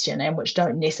into question and which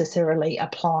don't necessarily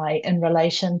apply in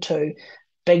relation to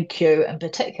big Q, in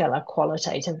particular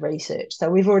qualitative research. So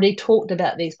we've already talked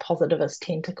about these positivist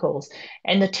tentacles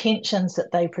and the tensions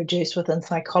that they produce within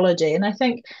psychology. And I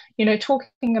think,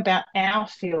 talking about our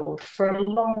field, for a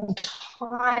long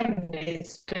time,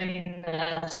 there's been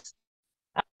this,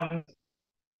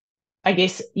 I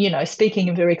guess, speaking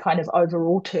in very kind of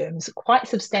overall terms, quite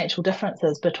substantial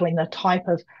differences between the type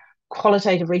of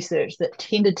qualitative research that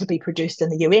tended to be produced in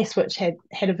the US, which had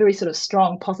a very sort of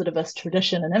strong positivist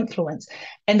tradition and influence,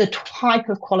 and the type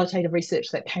of qualitative research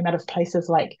that came out of places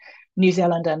like New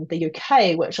Zealand and the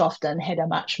UK, which often had a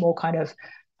much more kind of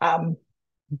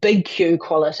big Q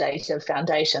qualitative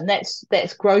foundation.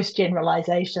 That's gross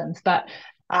generalizations, but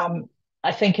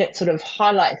I think it sort of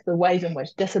highlights the ways in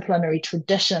which disciplinary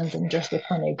traditions and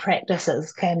disciplinary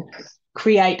practices can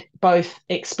create both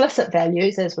explicit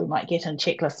values, as we might get in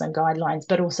checklists and guidelines,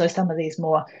 but also some of these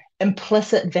more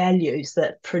implicit values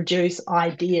that produce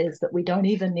ideas that we don't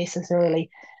even necessarily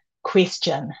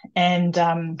question. And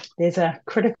there's a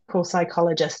critical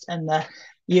psychologist in the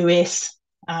US,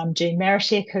 Jean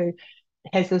Marashek, who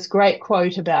has this great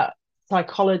quote about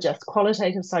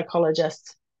qualitative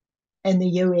psychologists in the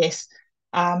US.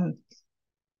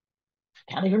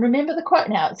 Can't even remember the quote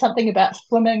now. It's something about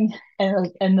swimming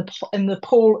in the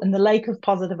pool, in the lake of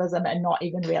positivism, and not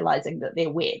even realizing that they're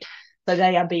wet. So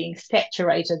they are being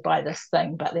saturated by this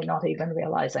thing, but they're not even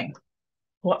realizing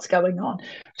what's going on,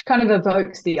 which kind of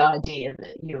evokes the idea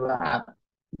that you are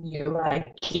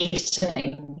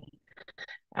getting,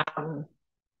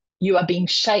 you are being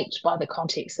shaped by the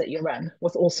context that you're in,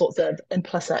 with all sorts of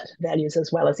implicit values as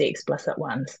well as the explicit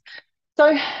ones.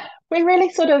 So we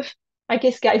really sort of, I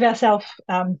guess, gave ourselves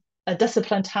a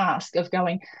disciplined task of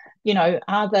going,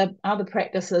 are the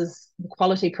practices, the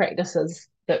quality practices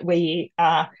that we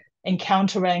are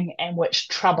encountering and which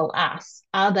trouble us,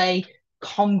 are they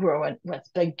congruent with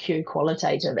big Q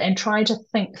qualitative, and trying to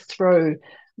think through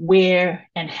where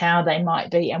and how they might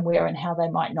be and where and how they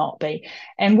might not be.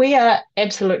 And we are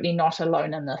absolutely not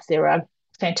alone in this. There are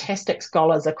fantastic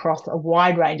scholars across a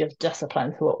wide range of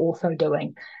disciplines who are also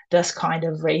doing this kind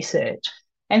of research.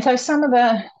 And so some of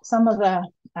the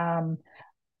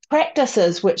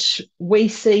practices which we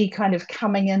see kind of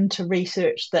coming into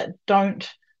research that don't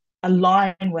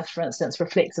align with, for instance,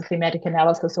 reflexive thematic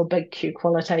analysis or big Q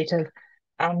qualitative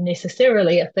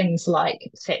necessarily, are things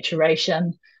like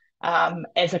saturation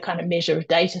as a kind of measure of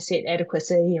data set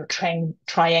adequacy, or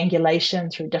triangulation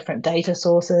through different data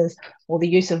sources, or the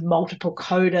use of multiple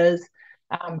coders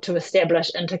to establish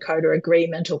intercoder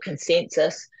agreement or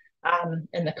consensus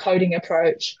in the coding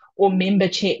approach, or member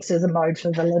checks as a mode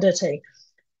for validity.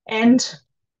 And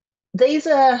these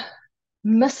are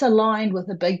misaligned with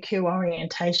a big Q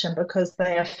orientation because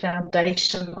they are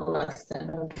foundationalist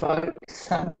and evoke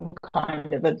some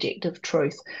kind of objective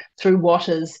truth through what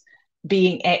is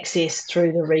being accessed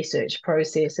through the research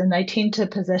process. And they tend to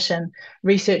position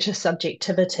researcher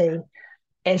subjectivity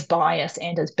as bias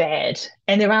and as bad.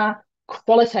 And there are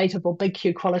qualitative or big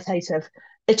Q qualitative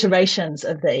iterations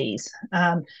of these.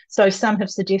 So some have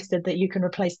suggested that you can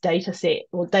replace data set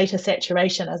or data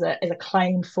saturation as a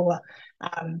claim for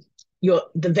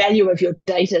the value of your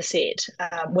data set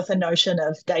with a notion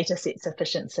of data set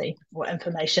sufficiency or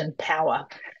information power.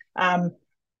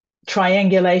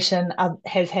 Triangulation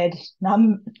has had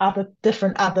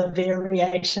other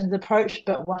variations approach,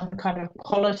 but one kind of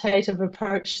qualitative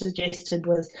approach suggested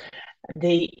was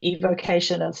the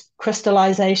evocation of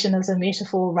crystallization as a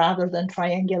metaphor rather than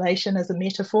triangulation as a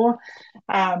metaphor.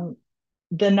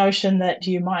 The notion that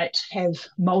you might have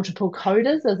multiple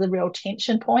coders as a real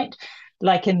tension point.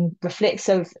 Like in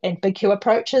reflexive and big Q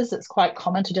approaches, it's quite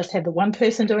common to just have the one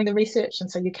person doing the research,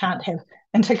 and so you can't have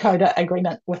intercoder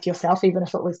agreement with yourself, even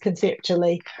if it was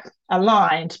conceptually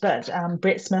aligned. But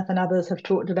Brett Smith and others have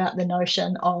talked about the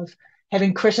notion of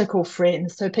having critical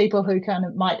friends, so people who kind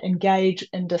of might engage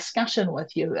in discussion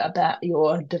with you about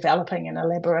your developing and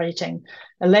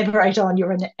elaborate on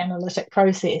your analytic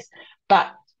process.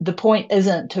 But the point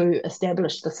isn't to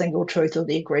establish the single truth or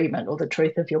the agreement or the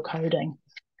truth of your coding.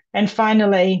 And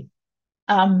finally,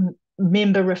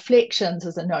 member reflections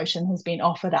as a notion has been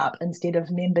offered up instead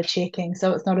of member checking.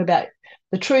 So it's not about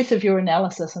the truth of your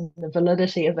analysis and the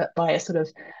validity of it by a sort of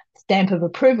stamp of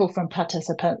approval from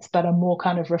participants, but a more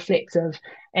kind of reflexive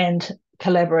and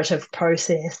collaborative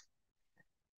process.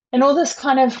 And all this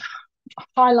kind of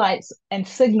highlights and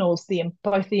signals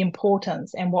both the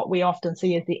importance and what we often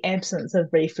see as the absence of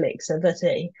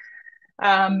reflexivity.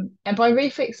 And by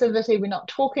reflexivity, we're not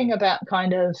talking about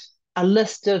kind of a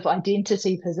list of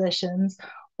identity positions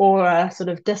or a sort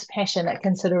of dispassionate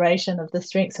consideration of the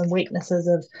strengths and weaknesses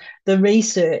of the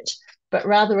research, but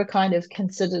rather a kind of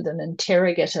considered and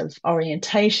interrogative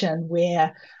orientation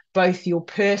where both your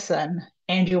person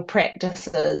and your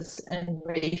practices in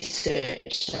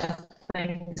research are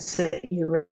things that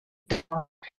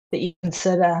you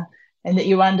consider and that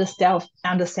you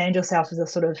understand yourself as a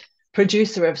sort of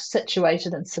producer of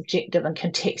situated and subjective and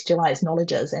contextualized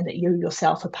knowledges, and that you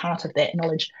yourself are part of that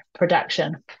knowledge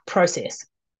production process.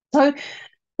 So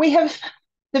we have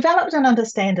developed an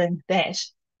understanding that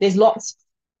there's lots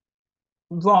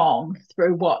wrong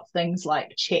through what things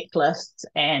like checklists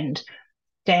and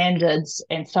standards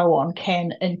and so on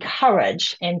can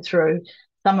encourage, and through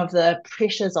some of the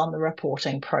pressures on the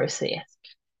reporting process.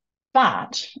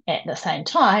 But at the same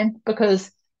time, because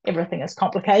everything is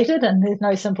complicated and there's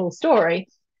no simple story,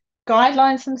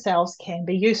 guidelines themselves can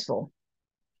be useful.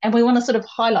 And we want to sort of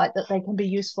highlight that they can be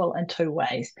useful in two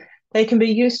ways. They can be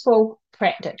useful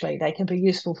practically. They can be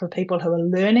useful for people who are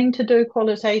learning to do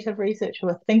qualitative research, who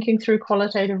are thinking through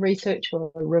qualitative research,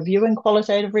 who are reviewing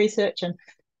qualitative research. And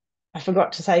I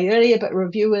forgot to say earlier, but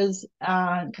reviewers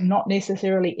are not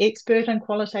necessarily expert in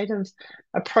qualitative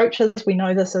approaches. We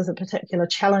know this is a particular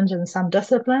challenge in some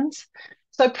disciplines.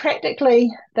 So practically,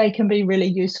 they can be really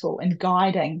useful in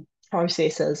guiding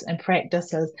processes and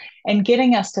practices and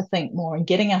getting us to think more and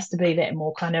getting us to be that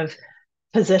more kind of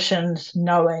positioned,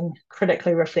 knowing,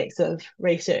 critically reflexive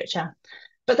researcher.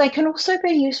 But they can also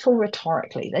be useful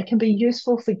rhetorically. They can be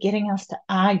useful for getting us to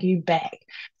argue back.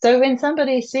 So when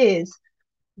somebody says,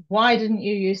 why didn't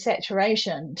you use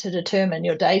saturation to determine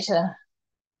your data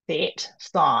set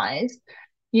size?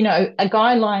 You know, a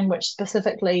guideline which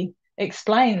specifically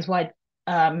explains why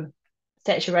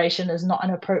saturation is not an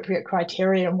appropriate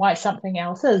criteria and why something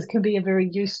else is can be a very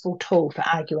useful tool for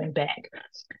arguing back.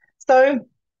 So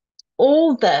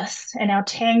all this and our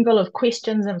tangle of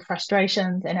questions and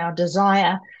frustrations and our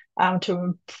desire to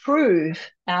improve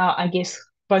our, I guess,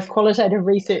 both qualitative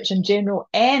research in general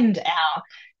and our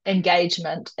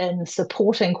engagement in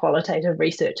supporting qualitative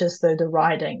researchers through the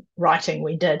writing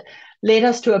we did led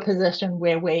us to a position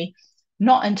where we,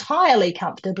 not entirely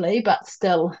comfortably, but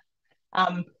still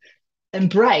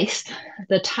embraced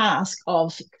the task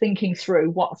of thinking through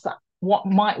what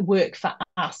might work for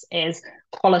us as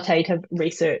qualitative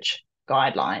research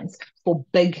guidelines for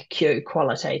big Q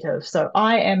qualitative. So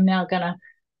I am now going to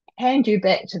hand you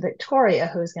back to Victoria,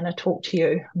 who is going to talk to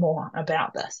you more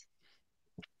about this.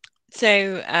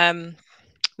 So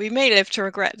we may live to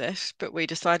regret this, but we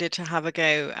decided to have a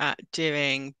go at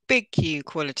doing big Q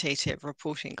qualitative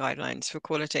reporting guidelines for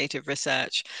qualitative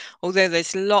research. Although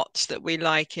there's lots that we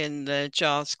like in the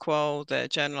JARS Qual, the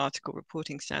Journal Article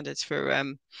Reporting Standards for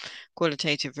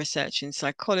qualitative research in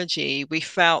psychology, we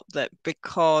felt that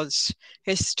because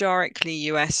historically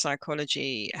US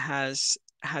psychology has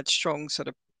had strong sort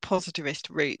of positivist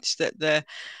roots, that the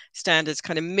standards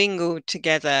kind of mingled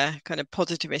together, kind of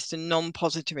positivist and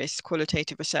non-positivist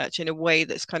qualitative research in a way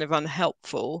that's kind of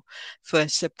unhelpful for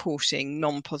supporting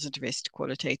non-positivist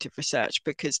qualitative research,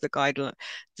 because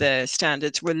the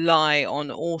standards rely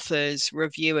on authors,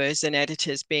 reviewers, and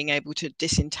editors being able to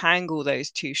disentangle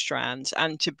those two strands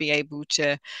and to be able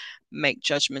to make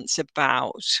judgments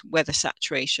about whether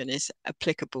saturation is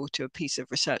applicable to a piece of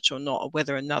research or not, or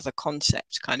whether another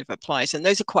concept kind of applies. And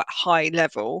those are quite high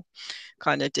level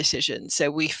kind of decisions.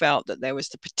 So we felt that there was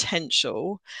the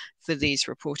potential for these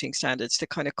reporting standards to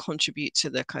kind of contribute to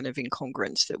the kind of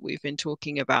incongruence that we've been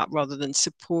talking about, rather than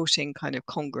supporting kind of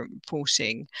congruent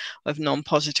reporting of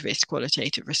non-positivist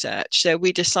qualitative research. So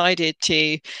we decided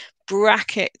to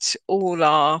bracket all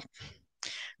our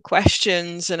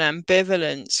questions and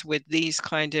ambivalence with these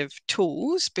kind of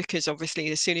tools, because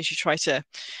obviously as soon as you try to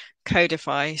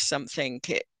codify something,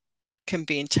 it can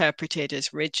be interpreted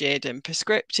as rigid and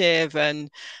prescriptive, and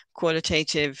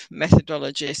qualitative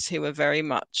methodologists who are very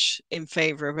much in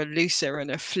favor of a looser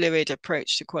and a fluid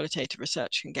approach to qualitative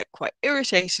research can get quite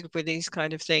irritated with these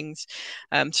kind of things.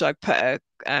 So I put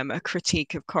a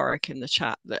critique of Clarke in the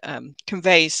chat that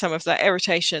conveys some of that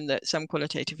irritation that some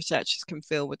qualitative researchers can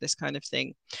feel with this kind of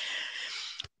thing.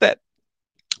 But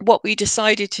what we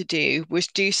decided to do was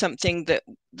do something that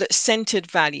centered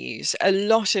values. A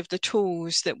lot of the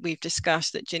tools that we've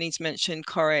discussed, that Ginny's mentioned,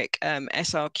 CORIC,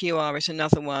 SRQR is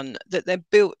another one, that they're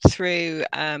built through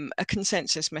a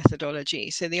consensus methodology.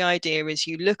 So the idea is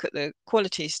you look at the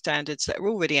quality standards that are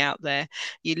already out there,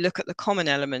 you look at the common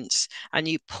elements, and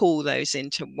you pull those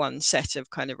into one set of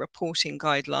kind of reporting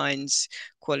guidelines,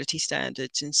 quality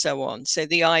standards, and so on. So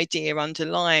the idea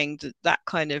underlying that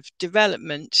kind of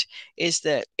development is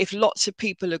that if lots of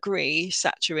people agree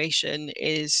saturation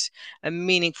is a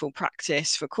meaningful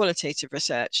practice for qualitative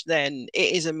research, then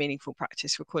it is a meaningful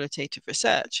practice for qualitative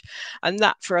research. And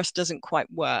that for us doesn't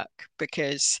quite work,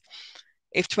 because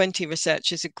if 20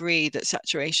 researchers agree that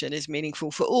saturation is meaningful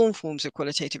for all forms of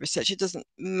qualitative research, it doesn't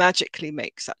magically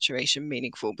make saturation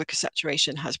meaningful, because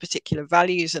saturation has particular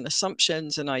values and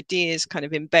assumptions and ideas kind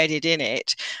of embedded in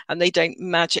it, and they don't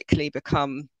magically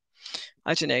become,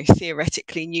 I don't know,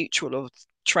 theoretically neutral or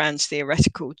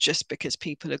trans-theoretical just because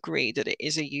people agree that it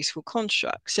is a useful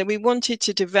construct. So we wanted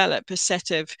to develop a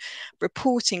set of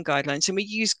reporting guidelines, and we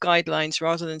use guidelines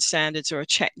rather than standards or a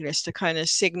checklist to kind of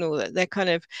signal that they're kind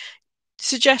of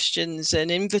suggestions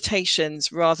and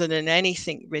invitations rather than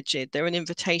anything rigid. They're an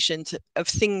invitation of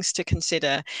things to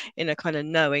consider in a kind of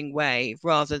knowing way,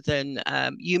 rather than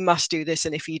you must do this,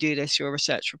 and if you do this, your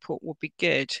research report will be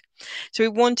good. So we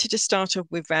wanted to start off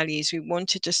with values. We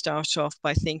wanted to start off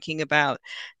by thinking about,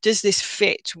 does this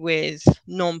fit with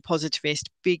non-positivist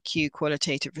big Q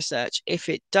qualitative research? If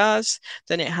it does,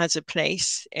 then it has a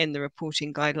place in the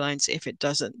reporting guidelines. If it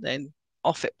doesn't, then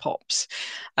off it pops.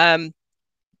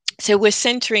 So we're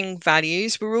centering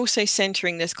values. We're also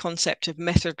centering this concept of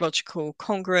methodological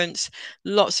congruence,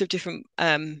 lots of different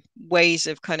ways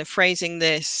of kind of phrasing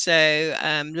this. So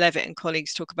Levitt and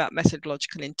colleagues talk about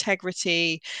methodological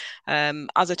integrity.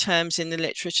 Other terms in the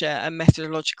literature are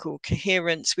methodological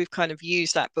coherence. We've kind of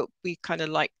used that, but we kind of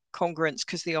like congruence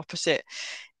because the opposite,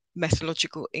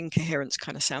 methodological incoherence,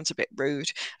 kind of sounds a bit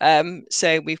rude.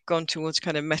 So we've gone towards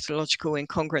kind of methodological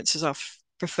incongruence as our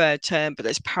preferred term, but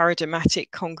there's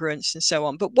paradigmatic congruence and so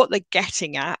on. But what they're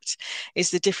getting at is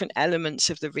the different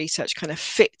elements of the research kind of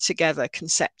fit together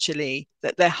conceptually,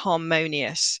 that they're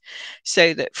harmonious.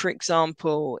 So that, for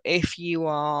example, if you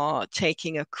are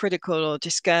taking a critical or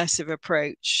discursive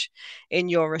approach in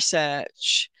your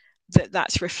research,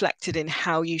 that's reflected in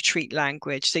how you treat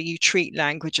language. So you treat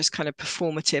language as kind of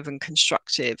performative and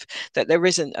constructive, that there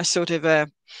isn't a sort of a,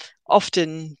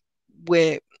 often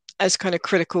we're, as kind of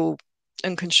critical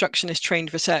and constructionist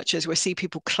trained researchers, we see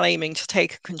people claiming to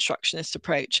take a constructionist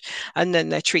approach, and then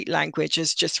they treat language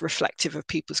as just reflective of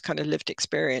people's kind of lived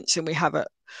experience. And we have a,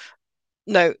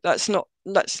 no, that's not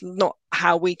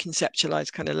how we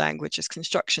conceptualize kind of language as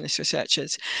constructionist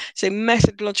researchers. So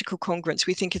methodological congruence,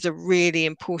 we think, is a really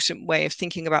important way of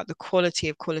thinking about the quality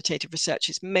of qualitative research.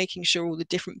 It's making sure all the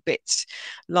different bits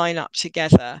line up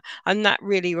together. And that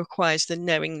really requires the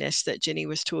knowingness that Ginny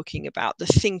was talking about, the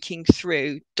thinking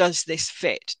through, does this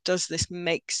fit? Does this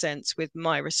make sense with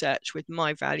my research, with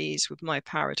my values, with my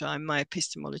paradigm, my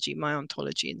epistemology, my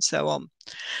ontology, and so on.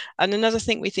 And another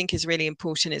thing we think is really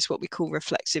important is what we call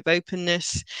reflexive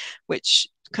openness, which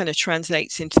kind of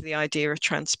translates into the idea of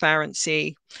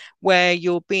transparency, where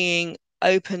you're being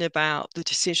open about the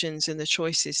decisions and the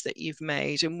choices that you've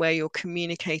made, and where you're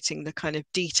communicating the kind of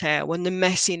detail and the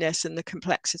messiness and the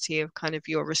complexity of kind of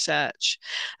your research.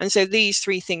 And so these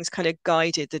three things kind of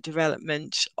guided the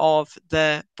development of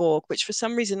the Borg, which for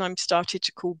some reason I'm started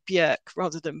to call Björk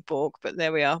rather than Borg, but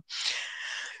there we are.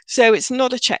 So it's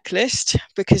not a checklist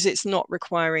because it's not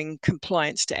requiring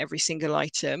compliance to every single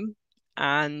item,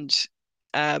 and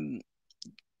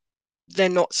they're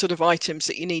not sort of items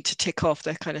that you need to tick off.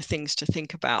 They're kind of things to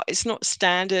think about. It's not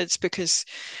standards because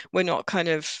we're not kind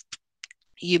of,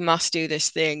 you must do this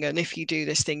thing, and if you do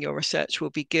this thing, your research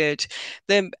will be good.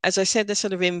 Then, as I said, they're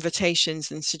sort of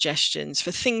invitations and suggestions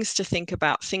for things to think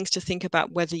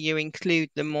about whether you include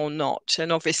them or not.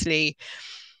 And obviously,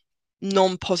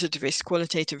 non-positivist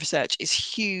qualitative research is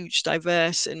huge,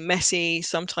 diverse and messy.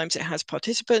 Sometimes it has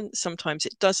participants, sometimes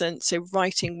it doesn't. So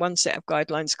writing one set of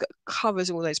guidelines that covers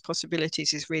all those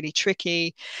possibilities is really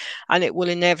tricky, and it will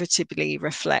inevitably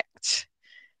reflect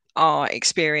our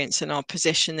experience and our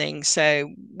positioning. So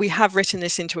we have written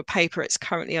this into a paper. It's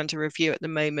currently under review at the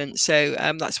moment. So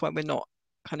that's why we're not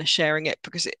kind of sharing it,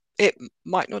 because it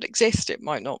might not exist. It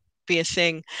might not be a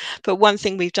thing. But one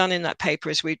thing we've done in that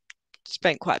paper is we've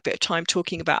spent quite a bit of time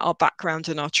talking about our background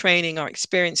and our training, our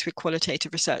experience with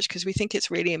qualitative research, because we think it's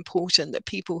really important that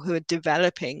people who are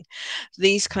developing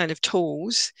these kind of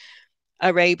tools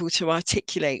are able to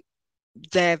articulate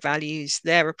their values,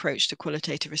 their approach to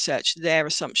qualitative research, their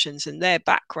assumptions and their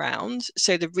background,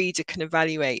 so the reader can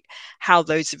evaluate how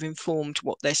those have informed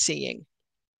what they're seeing.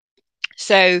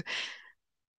 So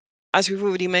as we've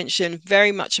already mentioned,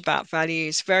 very much about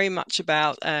values, very much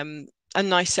about a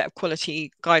nice set of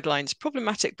quality guidelines,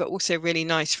 problematic, but also really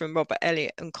nice, from Robert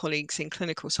Elliott and colleagues in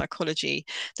clinical psychology.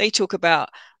 They talk about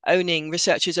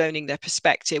researchers owning their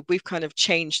perspective. We've kind of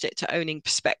changed it to owning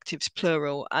perspectives,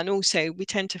 plural. And also we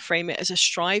tend to frame it as a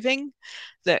striving,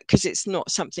 that because it's not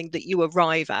something that you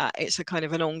arrive at, it's a kind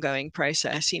of an ongoing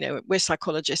process. We're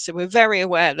psychologists, so we're very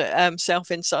aware that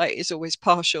self-insight is always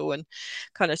partial and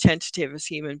kind of tentative as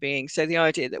human beings. So the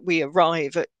idea that we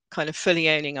arrive at kind of fully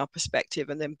owning our perspective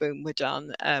and then boom, we're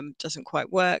done, doesn't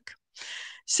quite work.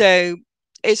 So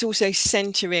it's also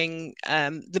centering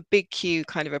the big Q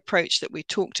kind of approach that we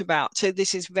talked about. So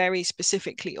this is very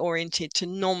specifically oriented to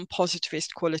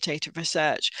non-positivist qualitative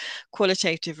research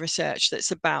that's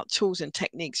about tools and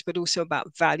techniques, but also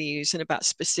about values and about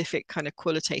specific kind of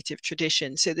qualitative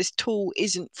traditions. So this tool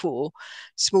isn't for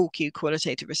small Q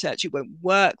qualitative research. It won't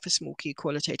work for small Q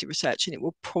qualitative research, and it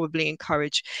will probably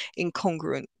encourage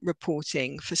incongruent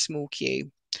reporting for small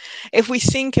Q. If we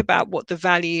think about what the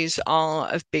values are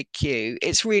of big Q,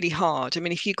 it's really hard. I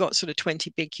mean, if you got sort of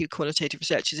 20 big Q qualitative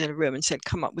researchers in a room and said,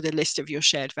 come up with a list of your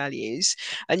shared values,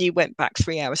 and you went back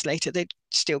 3 hours later, they'd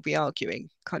still be arguing.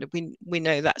 Kind of, we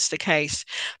know that's the case.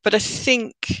 But I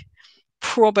think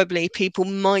probably people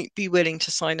might be willing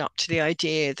to sign up to the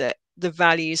idea that the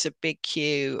values of big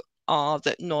Q are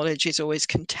that knowledge is always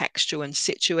contextual and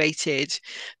situated,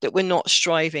 that we're not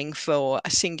striving for a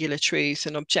singular truth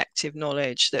and objective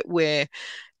knowledge, that we're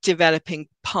developing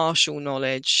partial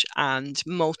knowledge and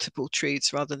multiple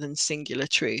truths rather than singular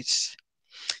truths.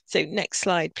 So next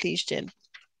slide, please, Jim.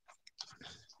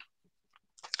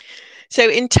 So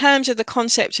in terms of the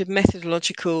concept of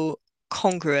methodological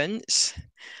congruence,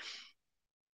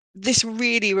 this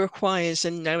really requires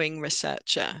a knowing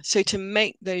researcher. So to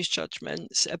make those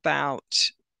judgments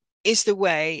about, is the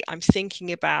way I'm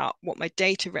thinking about what my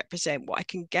data represent, what I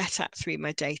can get at through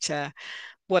my data,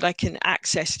 what I can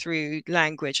access through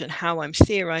language, and how I'm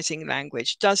theorizing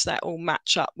language, does that all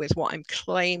match up with what I'm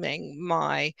claiming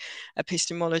my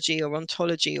epistemology or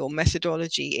ontology or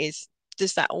methodology is?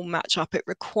 Does that all match up? It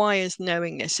requires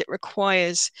knowingness. It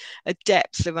requires a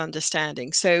depth of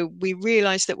understanding. So we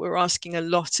realize that we're asking a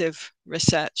lot of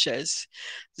researchers,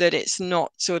 that it's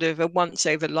not sort of a once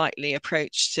over lightly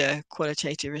approach to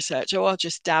qualitative research, or I'll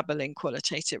just dabble in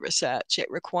qualitative research. It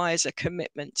requires a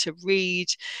commitment to read,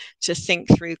 to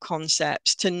think through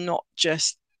concepts, to not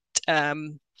just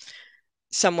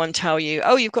someone tell you,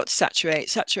 oh, you've got to saturate.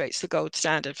 Saturate's the gold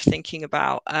standard for thinking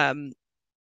about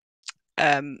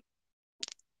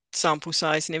sample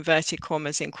size and inverted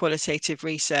commas in qualitative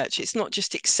research. It's not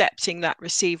just accepting that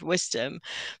received wisdom,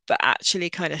 but actually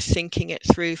kind of thinking it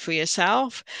through for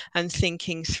yourself and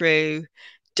thinking through,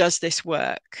 does this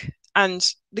work? And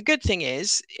the good thing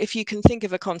is, if you can think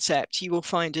of a concept, you will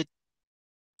find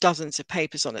dozens of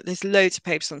papers on it. There's loads of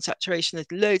papers on saturation.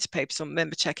 There's loads of papers on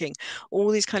member checking, all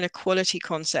these kind of quality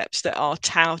concepts that are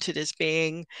touted as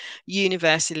being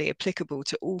universally applicable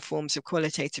to all forms of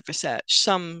qualitative research.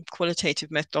 Some qualitative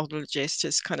methodologist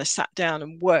has kind of sat down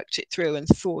and worked it through and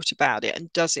thought about it,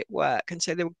 and does it work? And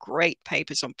so there were great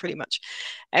papers on pretty much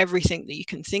everything that you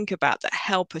can think about that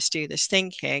help us do this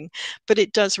thinking, but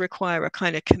it does require a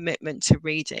kind of commitment to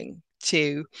reading,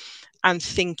 to and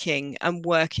thinking and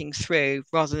working through,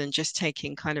 rather than just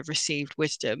taking kind of received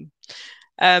wisdom.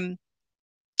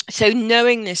 So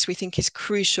knowing this, we think, is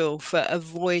crucial for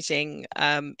avoiding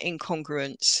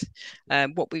incongruence,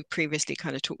 what we previously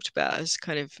kind of talked about as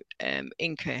kind of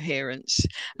incoherence,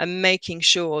 and making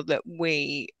sure that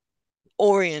we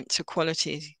orient to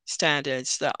quality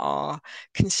standards that are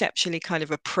conceptually kind of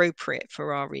appropriate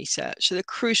for our research. So the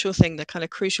crucial thing, the kind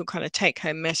of crucial kind of take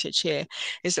home message here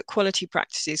is that quality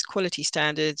practices, quality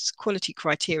standards, quality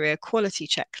criteria, quality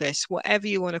checklists, whatever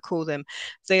you want to call them,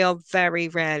 they are very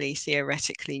rarely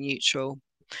theoretically neutral.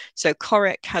 So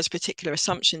CERII has particular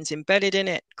assumptions embedded in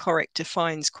it. CERII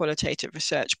defines qualitative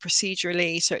research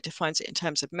procedurally, so it defines it in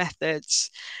terms of methods,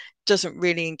 doesn't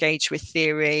really engage with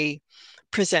theory,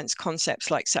 presents concepts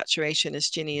like saturation, as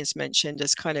Ginny has mentioned,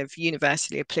 as kind of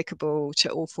universally applicable to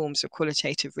all forms of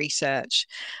qualitative research.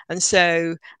 And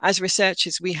so as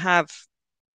researchers, we have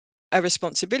a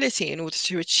responsibility in order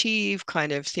to achieve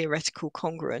kind of theoretical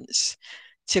congruence,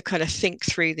 to kind of think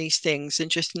through these things and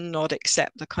just not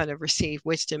accept the kind of received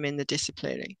wisdom in the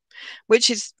discipline, which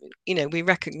is, you know, we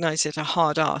recognize it a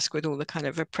hard ask with all the kind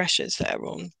of pressures that are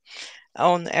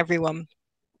on everyone.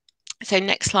 So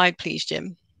next slide, please,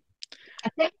 Jim. I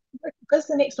think because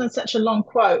the next one's such a long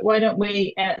quote, why don't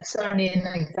we, it's only an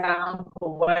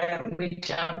example, why don't we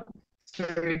jump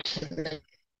through to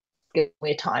the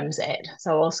where time's at?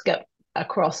 So I'll skip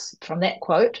across from that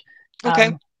quote,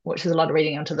 Okay. which is a lot of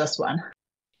reading onto this one.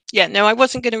 Yeah, no, I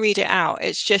wasn't going to read it out.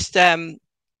 It's just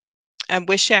and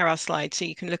we'll share our slides so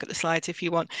you can look at the slides if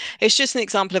you want. It's just an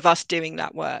example of us doing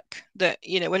that work, that,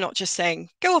 you know, we're not just saying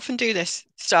go off and do this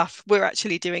stuff, we're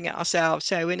actually doing it ourselves.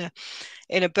 So in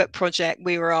a book project,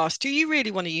 we were asked, do you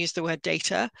really want to use the word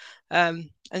data? And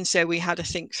so we had to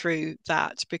think through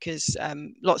that, because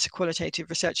lots of qualitative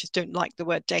researchers don't like the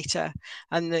word data,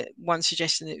 and the one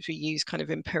suggestion is we use kind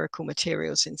of empirical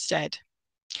materials instead.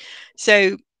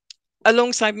 So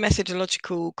alongside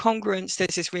methodological congruence,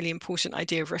 there's this really important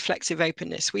idea of reflexive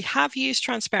openness. We have used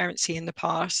transparency in the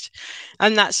past,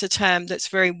 and that's a term that's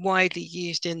very widely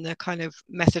used in the kind of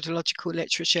methodological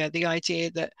literature, the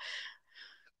idea that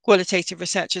qualitative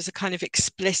researchers are kind of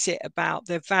explicit about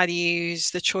their values,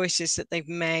 the choices that they've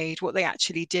made, what they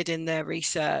actually did in their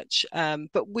research.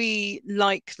 But we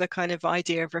like the kind of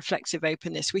idea of reflexive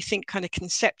openness. We think kind of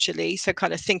conceptually, so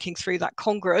kind of thinking through that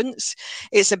congruence,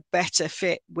 it's a better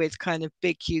fit with kind of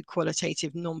big Q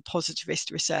qualitative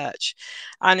non-positivist research.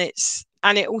 And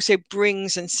it also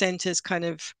brings and centers kind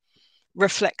of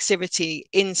reflexivity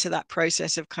into that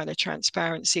process of kind of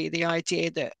transparency, the idea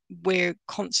that we're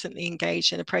constantly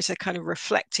engaged in a process kind of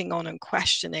reflecting on and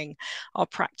questioning our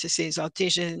practices, our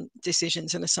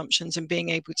decisions and assumptions, and being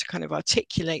able to kind of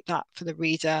articulate that for the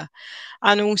reader,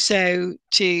 and also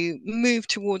to move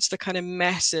towards the kind of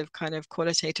mess of kind of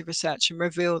qualitative research and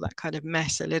reveal that kind of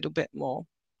mess a little bit more.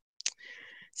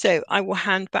 So I will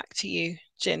hand back to you,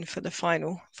 Jen, for the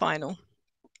final.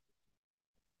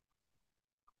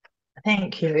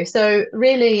 Thank you. So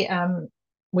really,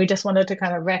 we just wanted to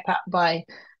kind of wrap up by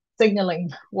signaling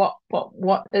what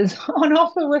is on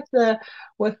offer with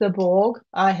the Borg.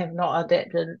 I have not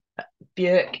adapted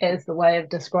Björk as the way of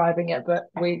describing it, but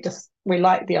we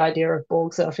like the idea of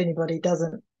Borg. So if anybody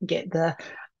doesn't get the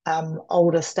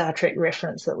older Star Trek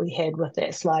reference that we had with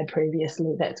that slide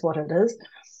previously, that's what it is.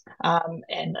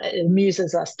 And it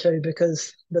amuses us too,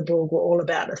 because the Borg were all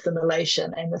about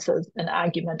assimilation, and this is an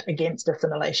argument against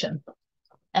assimilation.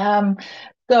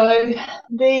 So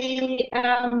the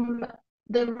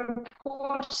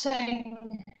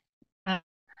reporting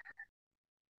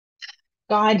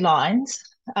guidelines,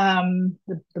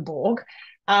 the Borg,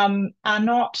 are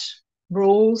not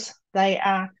rules, they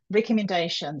are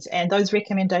recommendations, and those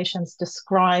recommendations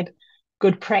describe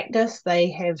good practice.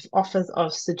 They have offers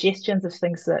of suggestions of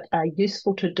things that are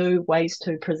useful to do, ways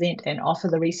to present and offer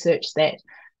the research that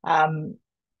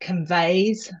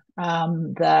conveys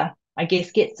I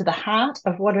guess gets to the heart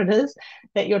of what it is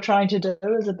that you're trying to do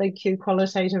as a big Q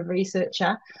qualitative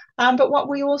researcher. But what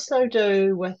we also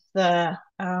do with the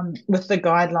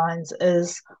guidelines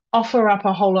is offer up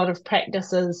a whole lot of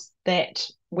practices that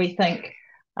we think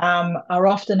are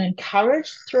often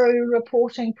encouraged through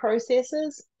reporting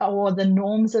processes or the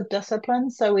norms of discipline.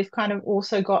 So we've kind of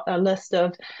also got a list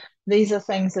of these are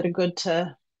things that are good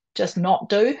to just not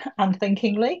do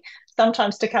unthinkingly.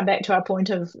 Sometimes, to come back to our point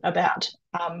of about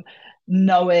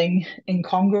knowing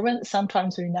incongruence,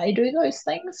 sometimes we may do those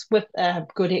things with a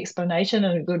good explanation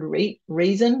and a good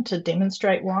reason to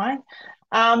demonstrate why.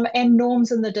 And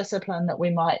norms in the discipline that we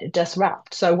might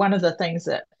disrupt. So one of the things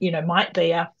that might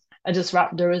be a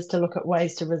disruptor is to look at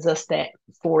ways to resist that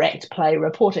four-act play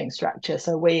reporting structure.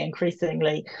 So we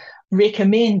increasingly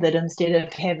recommend that instead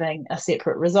of having a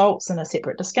separate results and a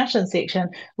separate discussion section,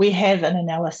 we have an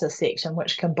analysis section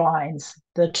which combines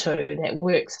the two. That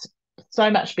works so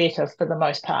much better for the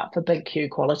most part for big Q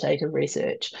qualitative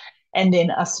research. And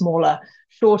then a smaller,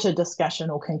 shorter discussion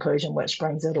or conclusion which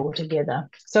brings it all together.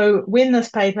 So when this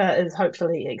paper is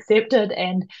hopefully accepted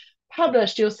and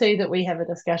published, you'll see that we have a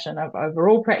discussion of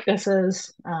overall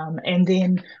practices, and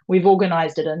then we've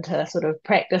organised it into sort of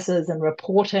practices and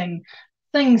reporting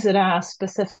things that are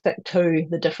specific to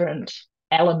the different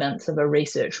elements of a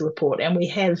research report. And we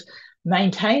have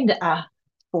maintained a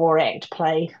four-act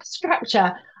play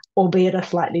structure, albeit a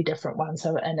slightly different one.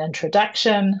 So an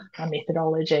introduction, a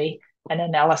methodology, an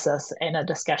analysis, and a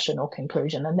discussion or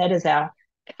conclusion. And that is our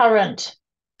current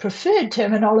preferred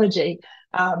terminology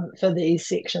for these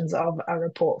sections of a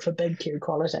report for Big Q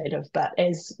qualitative. But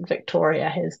as Victoria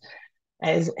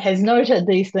has noted,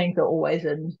 these things are always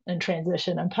in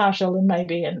transition and partial, and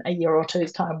maybe in a year or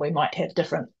two's time we might have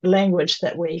different language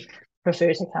that we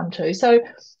prefer to come to. So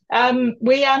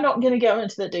we are not going to go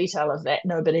into the detail of that.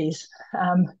 Nobody's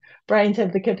brains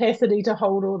have the capacity to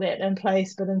hold all that in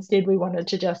place, but instead we wanted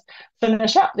to just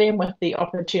finish up then with the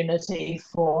opportunity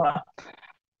for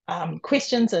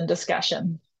questions and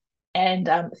discussion. And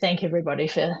thank everybody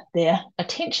for their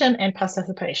attention and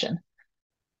participation.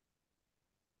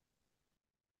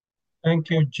 Thank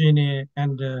you, Jeannie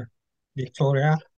and Victoria.